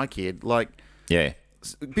for my kid? Like, Yeah.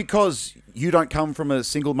 because you don't come from a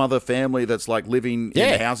single mother family that's like living in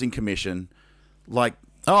a housing commission, like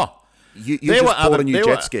you just bought a new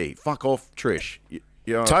jet ski. Fuck off, Trish. You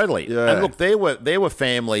know, Totally. Yeah. And look, there were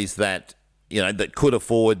families that, that could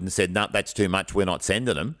afford and said, no, that's too much, we're not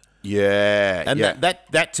sending them. Yeah. And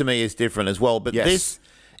that to me is different as well. But this,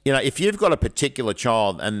 if you've got a particular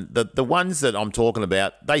child, and the ones that I'm talking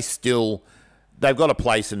about, they've got a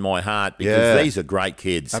place in my heart because these are great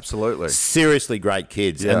kids. Absolutely. Seriously great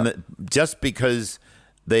kids. Yeah. And just because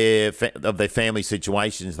of their family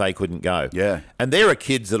situations, they couldn't go. Yeah. And there are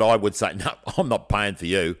kids that I would say, no, I'm not paying for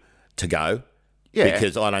you to go. Yeah.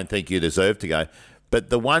 Because I don't think you deserve to go. But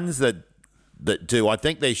the ones that do, I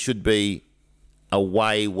think there should be a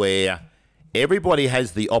way where everybody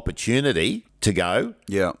has the opportunity to go.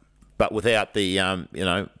 Yeah. But without the,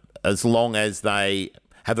 as long as they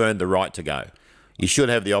have earned the right to go. You should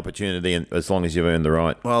have the opportunity, and as long as you've earned the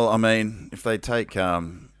right. Well, I mean, if they take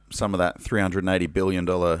some of that $380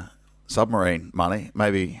 billion submarine money,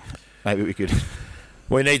 maybe we could.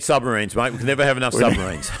 We need submarines, mate. We can never have enough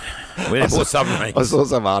submarines. We need more submarines. I saw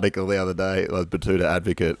some article the other day, like Batuta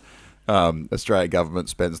Advocate. Australian government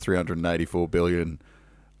spends $384 billion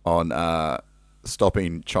on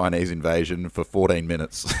stopping Chinese invasion for 14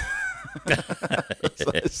 minutes.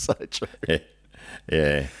 So true.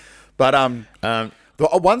 Yeah. But the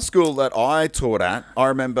one school that I taught at, I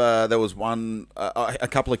remember there was a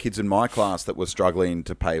couple of kids in my class that were struggling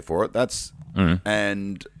to pay for it.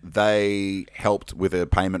 And they helped with a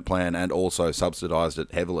payment plan and also subsidised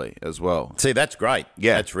it heavily as well. See, that's great.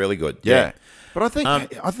 Yeah, that's really good. Yeah. But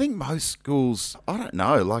I think most schools, I don't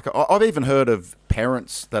know. Like I've even heard of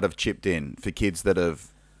parents that have chipped in for kids that have.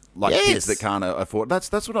 Like kids that can't afford.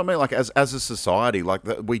 That's what I mean. Like as a society, like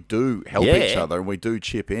we do help each other and we do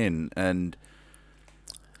chip in. And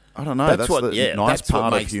I don't know. That's the nice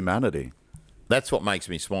part of humanity. That's what makes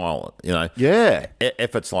me smile. Yeah.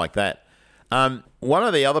 Efforts like that. One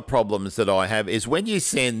of the other problems that I have is when you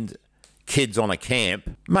send kids on a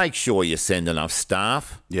camp, make sure you send enough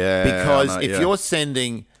staff. Yeah. Because if you're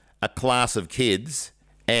sending a class of kids,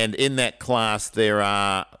 and in that class there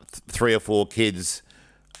are 3 or 4 kids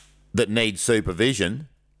that need supervision,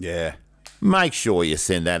 make sure you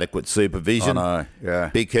send adequate supervision. I know, yeah.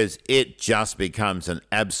 Because it just becomes an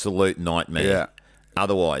absolute nightmare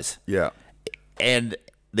otherwise. Yeah. And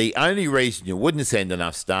the only reason you wouldn't send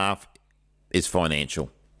enough staff is financial.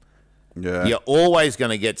 Yeah. You're always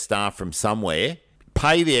going to get staff from somewhere.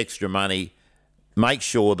 Pay the extra money. Make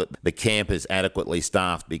sure that the camp is adequately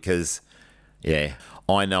staffed because,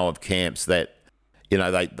 I know of camps that,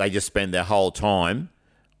 they just spend their whole time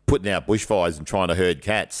putting out bushfires and trying to herd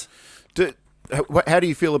cats. How do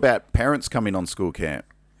you feel about parents coming on school camp?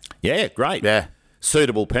 Yeah, great. Yeah.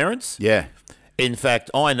 Suitable parents. Yeah. In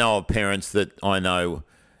fact, I know of parents that I know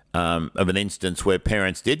of an instance where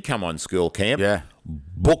parents did come on school camp,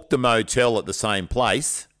 booked a motel at the same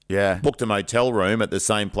place, booked a motel room at the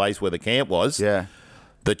same place where the camp was. Yeah.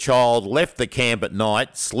 The child left the camp at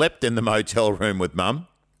night, slept in the motel room with mum.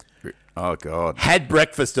 Oh, God. Had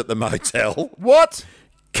breakfast at the motel. What?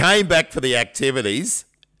 Came back for the activities.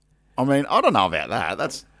 I mean, I don't know about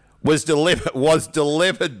that. Was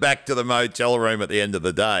delivered back to the motel room at the end of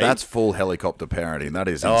the day. That's full helicopter parenting. That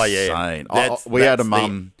is insane. We had a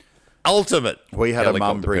mum. Ultimate. We had a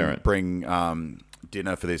mum bring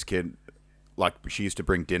dinner for this kid. Like she used to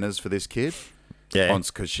bring dinners for this kid. Yeah.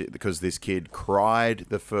 Because this kid cried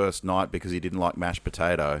the first night because he didn't like mashed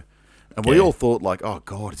potato. And we all thought, like, oh,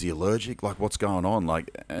 God, is he allergic? Like, what's going on?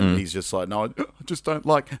 Like, and he's just like, no, I just don't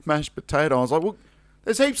like mashed potato. I was like, well,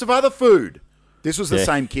 there's heaps of other food. This was the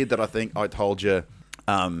same kid that I think I told you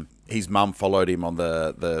his mum followed him on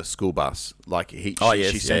the school bus. Like, she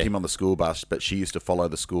sent him on the school bus, but she used to follow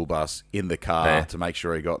the school bus in the car to make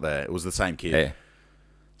sure he got there. It was the same kid. Yeah.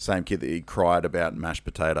 Same kid that he cried about mashed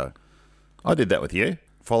potato. I did that with you.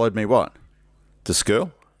 Followed me what? To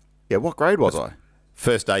school. Yeah, what grade was I?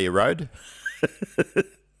 First day you rode.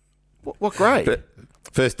 What grade?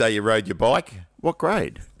 First day you rode your bike. What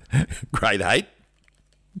grade? Grade 8.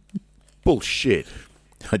 Bullshit.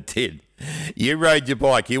 I did. You rode your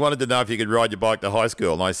bike. You wanted to know if you could ride your bike to high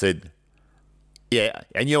school. And I said, yeah.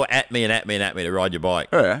 And you were at me to ride your bike.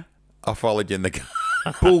 Yeah. I followed you in the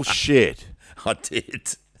car. Bullshit. I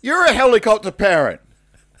did. You're a helicopter parent.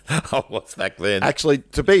 I was back then. Actually,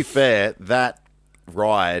 to be fair, that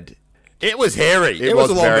ride... It was hairy. It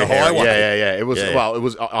was along the highway. Yeah. It was. Yeah. Well, it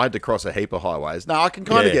was. I had to cross a heap of highways. No, I can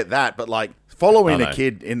kind of get that, but like following a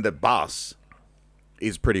kid in the bus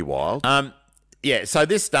is pretty wild. Yeah. So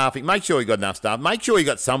this staffing, make sure you got enough staff. Make sure you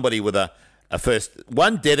got somebody with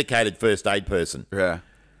one dedicated first aid person. Yeah.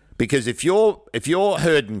 Because if you're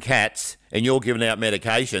herding cats and you're giving out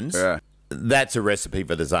medications, that's a recipe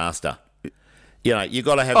for disaster. You know, you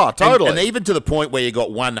got to have... Oh, totally. And even to the point where you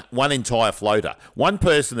got one entire floater. One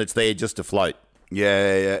person that's there just to float.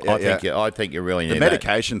 Yeah. I think you really need the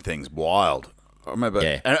medication thing's wild. I remember...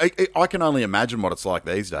 And I can only imagine what it's like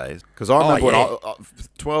these days. Because I remember when I...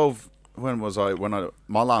 12... When was I...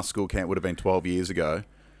 My last school camp would have been 12 years ago.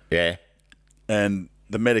 Yeah. And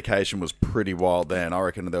the medication was pretty wild then. I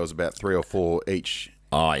reckon there was about 3 or 4 each.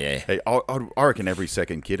 Oh, yeah. I reckon every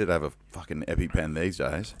second kid would have a fucking EpiPen these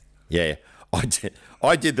days. Yeah.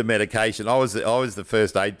 I did the medication. I was the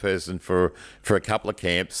first aid person for a couple of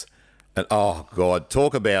camps, and oh God,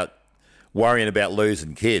 talk about worrying about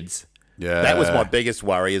losing kids. Yeah, that was my biggest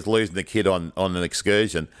worry, is losing the kid on an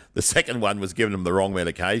excursion. The second one was giving them the wrong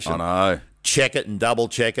medication. I know. Check it and double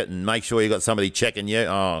check it and make sure you got somebody checking you.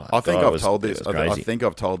 Oh, I think I've told this. I think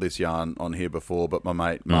I've told this yarn on here before, but my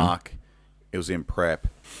mate Mark, it was in prep.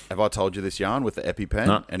 Have I told you this yarn with the EpiPen?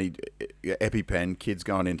 No. And EpiPen, kid's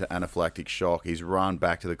going into anaphylactic shock. He's run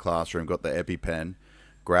back to the classroom, got the EpiPen,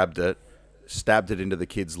 grabbed it, stabbed it into the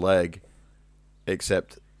kid's leg,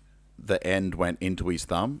 except the end went into his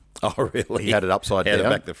thumb. Oh, really? He had it upside down. Had it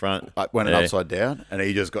back the front. Went it upside down, and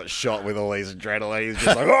he just got shot with all these adrenaline. He's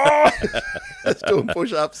just like, oh! Just doing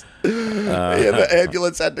push-ups. The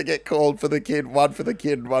ambulance had to get called for the kid. One for the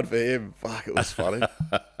kid and one for him. Fuck, it was funny.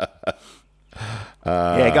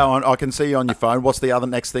 Go on. I can see you on your phone. What's the other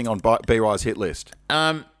next thing on B-Ri's hit list?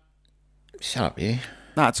 Shut up, yeah.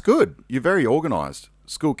 No, it's good. You're very organised.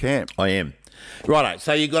 School camp. I am. Righto.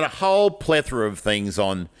 So you've got a whole plethora of things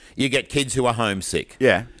on. You get kids who are homesick.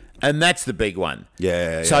 Yeah. And that's the big one.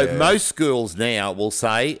 Yeah. So most schools now will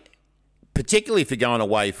say, particularly if you're going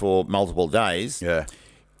away for multiple days,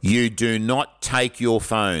 you do not take your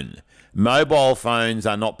phone. Mobile phones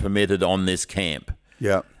are not permitted on this camp.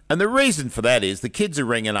 Yeah. And the reason for that is the kids are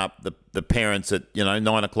ringing up the parents at 9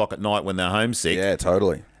 o'clock at night when they're homesick. Yeah,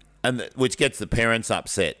 totally. And which gets the parents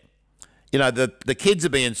upset. The kids are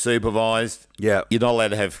being supervised. Yeah. You're not allowed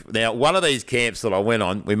to have... Now, one of these camps that I went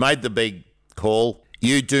on, we made the big call.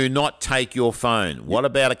 You do not take your phone. What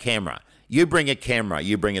about a camera? You bring a camera.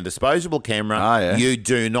 You bring a disposable camera. Oh, yeah. You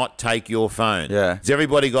do not take your phone. Yeah. Has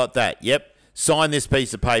everybody got that? Yep. Sign this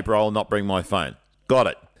piece of paper. I will not bring my phone. Got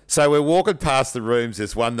it. So we're walking past the rooms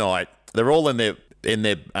this one night. They're all in their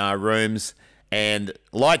rooms, and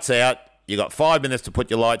lights out. You got 5 minutes to put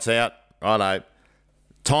your lights out. Righto.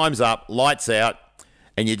 Time's up. Lights out,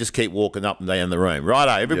 and you just keep walking up and down the room.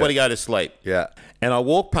 Righto. Everybody go to sleep. Yeah. And I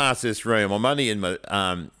walk past this room. I'm only in my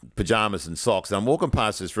pajamas and socks. And I'm walking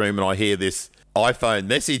past this room, and I hear this iPhone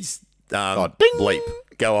message bleep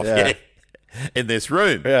go off in this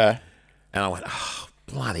room. Yeah. And I went, oh,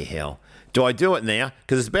 bloody hell. Do I do it now?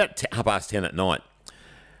 Because it's about 10:30 at night.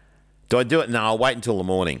 Do I do it? No, I'll wait until the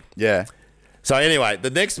morning. Yeah. So anyway, the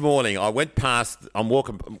next morning I went past, I'm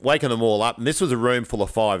waking them all up, and this was a room full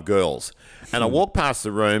of 5 girls. And I walked past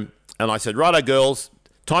the room, and I said, righto, girls,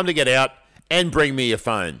 time to get out and bring me your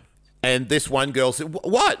phone. And this one girl said,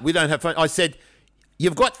 what? We don't have phones. I said,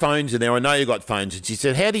 you've got phones in there. I know you've got phones. And she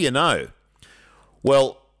said, how do you know?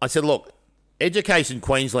 Well, I said, look, Education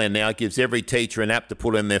Queensland now gives every teacher an app to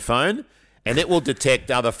put in their phone, and it will detect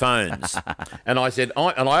other phones. And I said,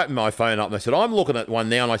 I opened my phone up, and I said, I'm looking at one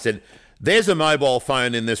now, and I said, there's a mobile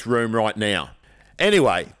phone in this room right now.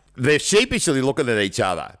 Anyway, they're sheepishly looking at each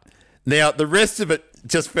other. Now, the rest of it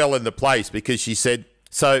just fell into place because she said,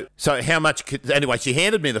 So how much? Anyway, she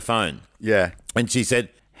handed me the phone. Yeah. And she said,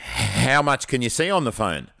 how much can you see on the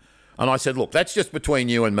phone? And I said, look, that's just between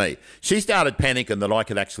you and me. She started panicking that I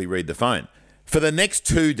could actually read the phone. For the next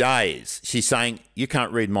 2 days, she's saying, you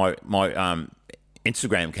can't read my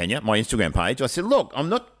Instagram, can you? My Instagram page. I said, look, I'm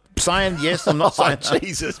not saying yes, I'm not saying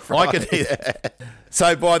Jesus I Christ. could.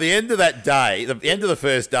 So by the end of that day, the end of the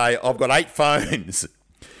first day, I've got 8 phones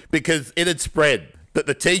because it had spread that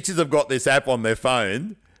the teachers have got this app on their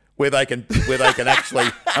phone where they can actually.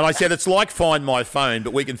 And I said, it's like Find My Phone,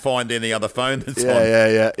 but we can find any other phone that's on.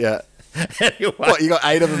 Yeah. Anyway, What, you got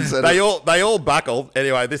 8 of them? Said they all buckled.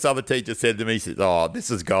 Anyway, this other teacher said to me, he said, oh,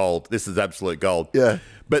 this is gold. This is absolute gold. Yeah.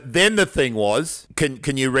 But then the thing was,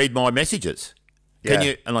 can you read my messages? Can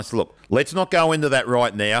you? And I said, look, let's not go into that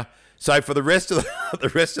right now. So for the rest of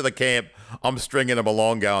the camp, I'm stringing them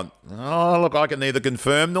along going, oh, look, I can neither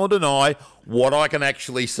confirm nor deny what I can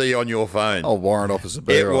actually see on your phone. Oh, Warrant Officer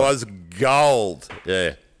B. It was gold.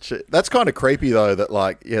 Yeah. Shit. That's kind of creepy, though, that,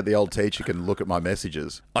 like, yeah, the old teacher can look at my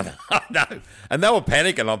messages. I know. And they were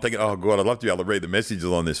panicking. I'm thinking, oh, God, I'd love to be able to read the messages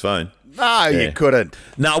on this phone. No, you couldn't.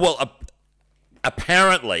 No, well,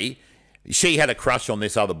 apparently she had a crush on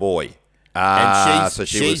this other boy. And so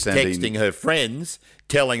she's texting her friends,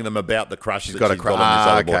 telling them about the crush that got a she's got on this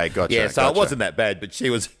other boy. Okay, gotcha. Yeah, so it wasn't that bad, but she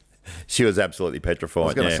was absolutely petrified. I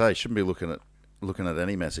was going to say, shouldn't be looking at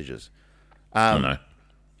any messages. I know.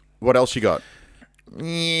 What else you got?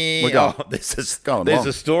 Yeah, there's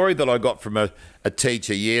a story that I got from a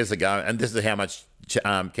teacher years ago, and this is how much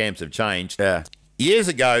camps have changed. Yeah. Years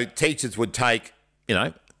ago, teachers would take,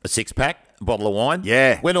 a 6-pack, a bottle of wine.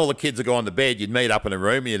 Yeah. When all the kids are gone to bed, you'd meet up in a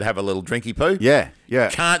room and you'd have a little drinky poo. Yeah.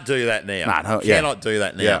 Can't do that now. No, Cannot do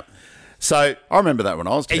that now. Yeah. So I remember that when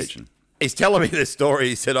I was teaching. He's telling me this story.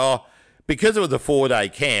 He said, because it was a 4-day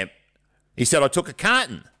camp, he said, I took a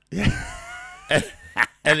carton. Yeah.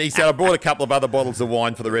 And he said, I brought a couple of other bottles of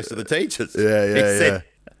wine for the rest of the teachers. He said,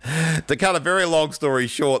 to cut a very long story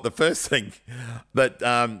short, the first thing that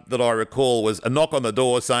I recall was a knock on the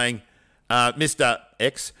door saying, Mr.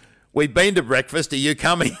 X, we've been to breakfast. Are you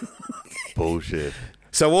coming? Bullshit.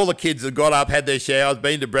 So all the kids had got up, had their showers,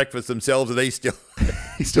 been to breakfast themselves, and he's still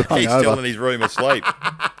in his room asleep.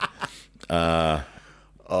 Oh,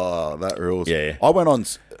 that rules. Yeah. I went on.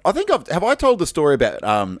 I think have I told the story about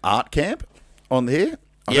art camp on here?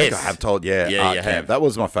 I think I have told. Yeah, art you camp. have. That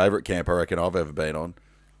was my favourite camp I reckon I've ever been on.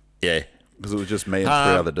 Yeah, because it was just me and 3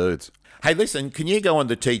 other dudes. Hey, listen, can you go on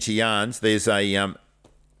to Teacher Yarns? There's an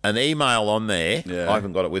email on there. Yeah. I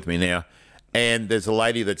haven't got it with me now. And there's a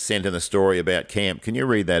lady that sent in a story about camp. Can you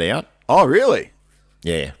read that out? Oh, really?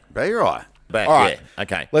 Yeah. Be right. Back, all right. Yeah.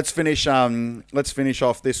 Okay. Let's finish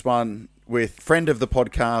off this one with friend of the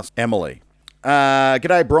podcast, Emily.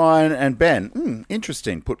 G'day, Brian and Ben.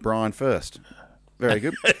 Interesting. Put Brian first. Very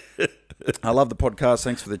good. I love the podcast.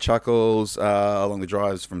 Thanks for the chuckles along the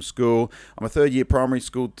drives from school. I'm a 3rd-year primary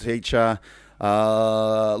school teacher.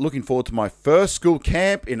 Looking forward to my first school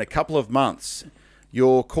camp in a couple of months.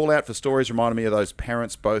 Your call out for stories reminded me of those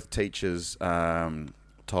parents, both teachers,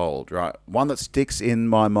 told. Right, one that sticks in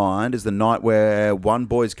my mind is the night where one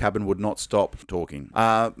boy's cabin would not stop talking.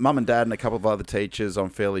 Mum and Dad and a couple of other teachers,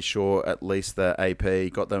 I'm fairly sure at least the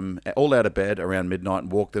AP, got them all out of bed around midnight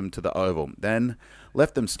and walked them to the Oval. Then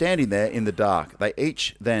left them standing there in the dark. They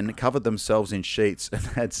each then covered themselves in sheets and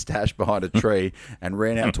had stashed behind a tree and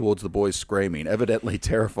ran out towards the boys screaming, evidently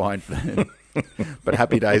terrifying for them. But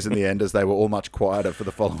happy days in the end, as they were all much quieter for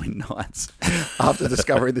the following nights. After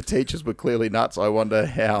discovering the teachers were clearly nuts, I wonder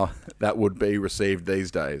how that would be received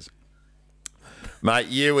these days. Mate,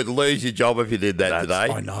 you would lose your job if you did that today.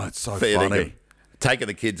 I know, it's so Feeding funny. them, taking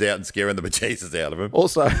the kids out and scaring the bejesus out of them.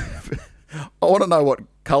 Also, I want to know what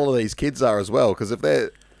colour these kids are as well, because if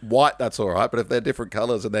they're white, that's all right, but if they're different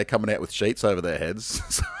colours and they're coming out with sheets over their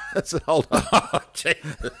heads, that's a whole Oh,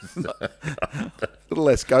 Jesus. little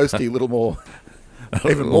less ghosty, a little more,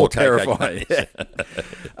 even more terrifying.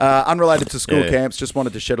 Unrelated to school camps, just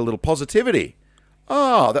wanted to shed a little positivity.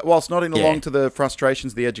 That whilst nodding along to the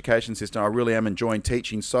frustrations of the education system, I really am enjoying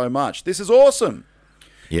teaching so much. This is awesome.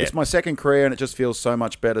 Yeah. It's my second career and it just feels so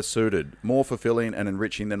much better suited, more fulfilling and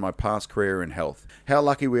enriching than my past career in health. How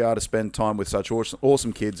lucky we are to spend time with such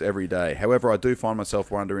awesome kids every day. However, I do find myself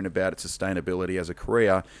wondering about its sustainability as a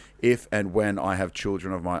career if and when I have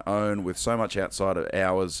children of my own with so much outside of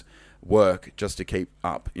hours work just to keep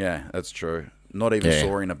up. Yeah, that's true. Not even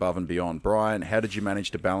soaring above and beyond. Brian, how did you manage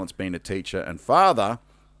to balance being a teacher and father,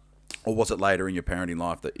 or was it later in your parenting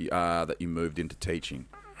life that you moved into teaching?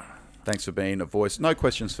 Thanks for being a voice. No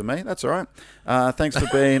questions for me. That's all right. Thanks for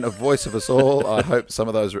being a voice of us all. I hope some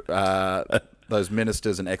of those those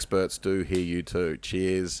ministers and experts do hear you too.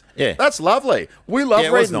 Cheers. Yeah. That's lovely. We love Yeah,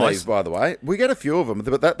 it was reading nice. these, by the way. We get a few of them,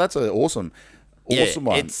 but that's an awesome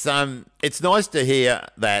one. It's nice to hear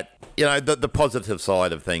that, the positive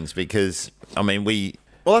side of things, because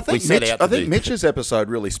Well, I think I think Mitch's episode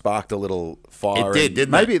really sparked a little fire. It did,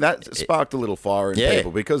 didn't maybe it? that sparked a little fire in Yeah.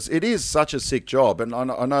 people, because it is such a sick job, and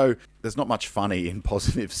I know there's not much funny in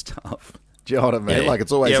positive stuff. Do you know what I mean? Yeah. Like,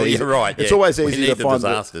 it's always easy. You're right. It's yeah. always We easy need to the find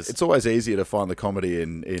disasters. it's always easier to find the comedy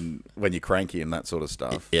in when you're cranky and that sort of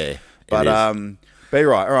stuff. Yeah, But be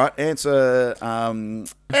right. All right. Answer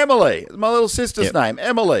Emily. My little sister's name,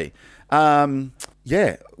 Emily.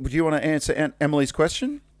 Yeah. Would you want to answer Emily's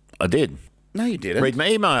question? I did. No, you didn't. Read my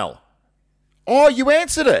email. Oh, you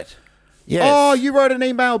answered it. Yes. Oh, you wrote an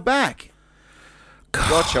email back.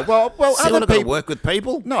 Gotcha. Well, See, other I've got to people work with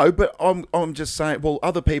people. No, but I'm just saying. Well,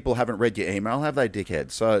 other people haven't read your email, have they,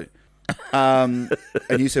 dickhead? So, and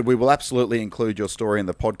you said we will absolutely include your story in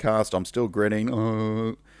the podcast. I'm still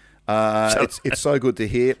grinning. It's so good to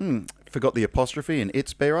hear. Forgot the apostrophe in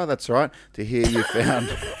it's Bearer. That's right. To hear you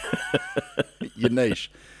found your niche.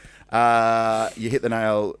 You hit the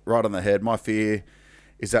nail right on the head. My fear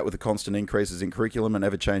is that with the constant increases in curriculum and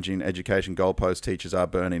ever-changing education goalposts, teachers are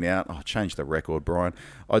burning out. Oh, change the record, Brian.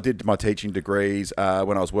 I did my teaching degrees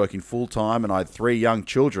when I was working full-time, and I had 3 young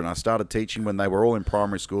children. I started teaching when they were all in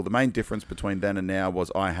primary school. The main difference between then and now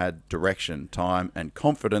was I had direction, time, and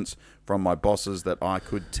confidence from my bosses that I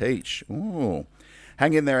could teach. Ooh.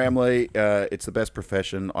 Hang in there, Emily. It's the best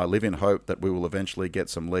profession. I live in hope that we will eventually get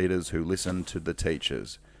some leaders who listen to the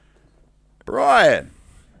teachers. Brian.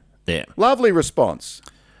 Yeah. Lovely response.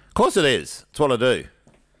 Of course it is. It's what I do.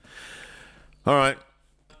 All right.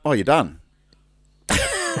 Oh, you're done.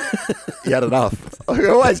 You had enough. I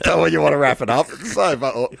always tell when you want to wrap it up. It's so,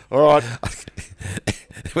 but, all right.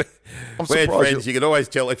 We had friends, you could always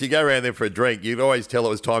tell, if you go around there for a drink, you'd always tell it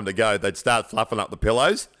was time to go. They'd start fluffing up the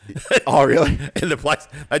pillows. Oh, really? In the place.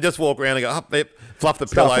 They'd just walk around and go, fluff the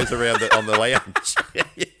pillows around on the lounge.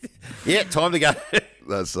 Yeah, time to go.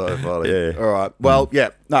 That's so funny. Yeah. All right. Well, yeah.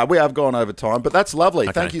 No, we have gone over time, but that's lovely.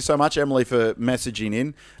 Okay. Thank you so much, Emily, for messaging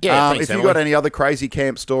in. Yeah, thanks, if you Emily. got any other crazy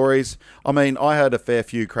camp stories, I I heard a fair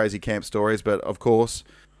few crazy camp stories, but of course,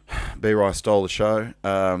 B-Rice stole the show.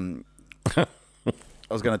 I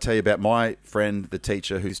was going to tell you about my friend, the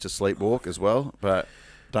teacher, who used to sleepwalk as well, but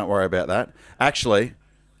don't worry about that. Actually,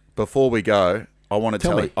 before we go, I want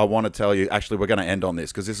to tell you. Actually, we're going to end on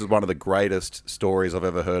this because this is one of the greatest stories I've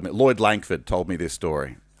ever heard. Lloyd Langford told me this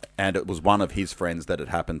story, and it was one of his friends that it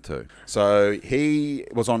happened to. So he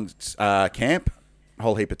was on camp, a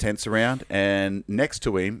whole heap of tents around, and next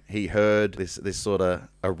to him, he heard this sort of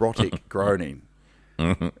erotic groaning,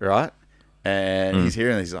 right? And he's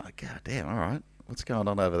hearing this. He's like, God damn, all right, what's going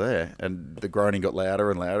on over there? And the groaning got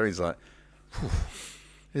louder and louder. He's like,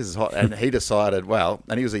 this is hot. And he decided,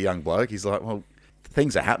 and he was a young bloke. He's like, well,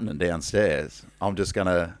 things are happening downstairs. I'm just going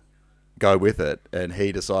to go with it. And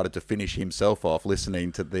he decided to finish himself off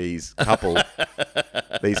listening to these couple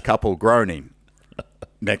groaning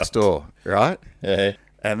next door, right? Yeah.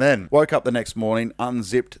 And then woke up the next morning,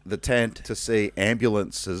 unzipped the tent to see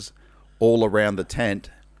ambulances all around the tent.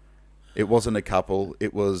 It wasn't a couple.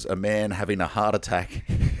 It was a man having a heart attack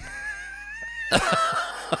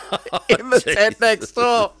in the tent next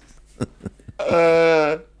door.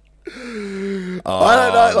 I don't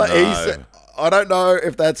know. I don't know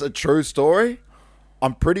if that's a true story.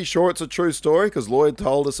 I'm pretty sure it's a true story because Lloyd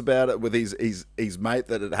told us about it with his mate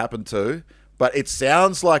that it happened to. But it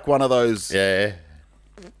sounds like one of those. Yeah.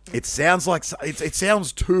 It sounds like it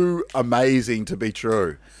sounds too amazing to be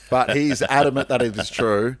true. But he's adamant that it is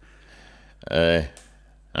true.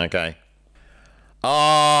 Okay.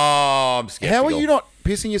 Oh, I'm skeptical. How are you not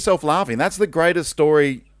pissing yourself laughing? That's the greatest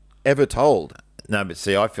story ever told. No, but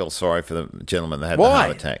see, I feel sorry for the gentleman that had Why? the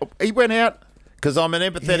heart attack. He went out. Because I'm an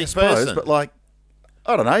empathetic I suppose, person. but like,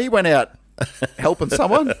 I don't know. He went out helping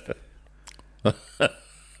someone.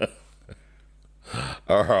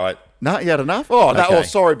 All right. No, you had enough. Oh, no. Okay. Oh,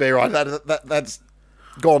 sorry, B-Right. That's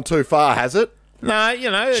gone too far, has it? No,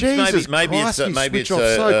 it's Jesus maybe Christ, it's you maybe switch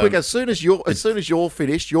it's off so quick. As soon as you're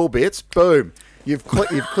finished, your bits, boom. You've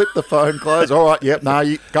clipped the phone closed. All right, yep. No,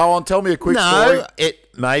 you go on. Tell me a quick story.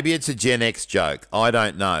 Maybe it's a Gen X joke. I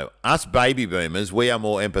don't know. Us baby boomers, we are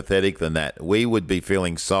more empathetic than that. We would be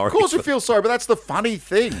feeling sorry. Of course, we feel sorry, but that's the funny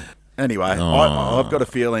thing. Anyway, I've got a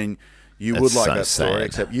feeling you would like that story, sad.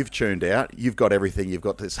 except you've tuned out. You've got everything you've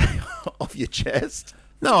got to say off your chest.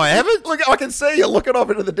 No, I haven't. Look, I can see you looking off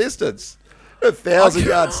into the distance.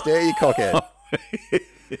 1,000-yard stare, you cockhead.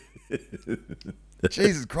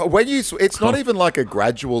 Jesus Christ! It's not even like a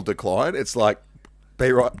gradual decline. It's like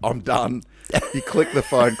Be right, I'm done. You click the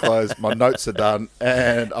phone close. My notes are done,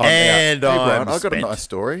 and I'm out. Hey, Brian, I've got a nice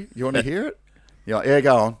story. You want to hear it? You're like, yeah,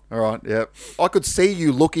 go on. All right, yeah. I could see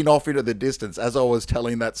you looking off into the distance as I was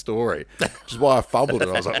telling that story, which is why I fumbled it.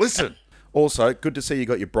 I was like, listen. Also, good to see you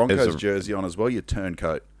got your Broncos jersey on as well, your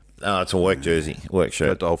turncoat. Oh, it's a work jersey, work shirt.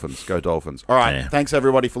 Go Dolphins, go Dolphins. All right, thanks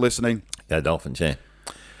everybody for listening. Go Dolphins, yeah.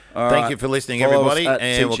 Thank you for listening, everybody,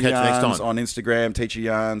 and we'll catch you next time. On Instagram,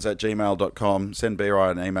 teacheryarns@gmail.com. Send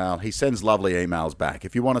B-Ryan an email. He sends lovely emails back.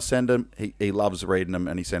 If you want to send them, he loves reading them,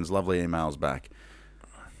 and he sends lovely emails back.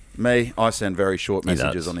 Me, I send very short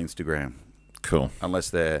messages on Instagram. Cool. Unless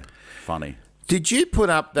they're funny. Did you put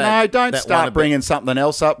up that? No, don't start bringing something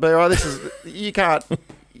else up, B-Ryan. This is, you can't,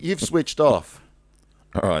 you've switched off.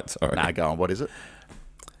 All right, sorry. Nah, go on. What is it?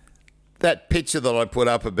 That picture that I put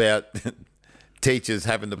up about teachers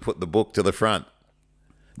having to put the book to the front.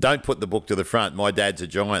 Don't put the book to the front. My dad's a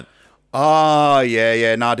giant. Oh,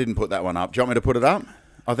 yeah. No, I didn't put that one up. Do you want me to put it up?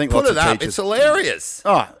 I think put lots it of up. teachers... It's hilarious.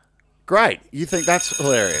 Oh, great. You think that's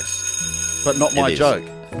hilarious, but not my joke.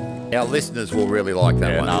 Our listeners will really like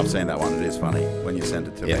that one. No, I've seen that one. It is funny. When you sent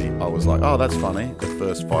it to me, I was like, oh, that's funny. The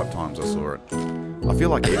first 5 times I saw it. I feel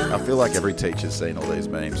like every teacher's seen all these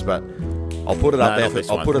memes, but I'll put it up there.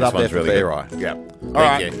 I'll put it up there for B-Rye. Yeah. All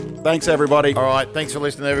right. Thanks, everybody. All right. Thanks for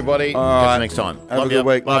listening, everybody. Catch you next time. Have a good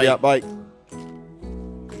week. Love you. Bye.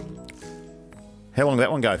 How long did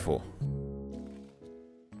that one go for?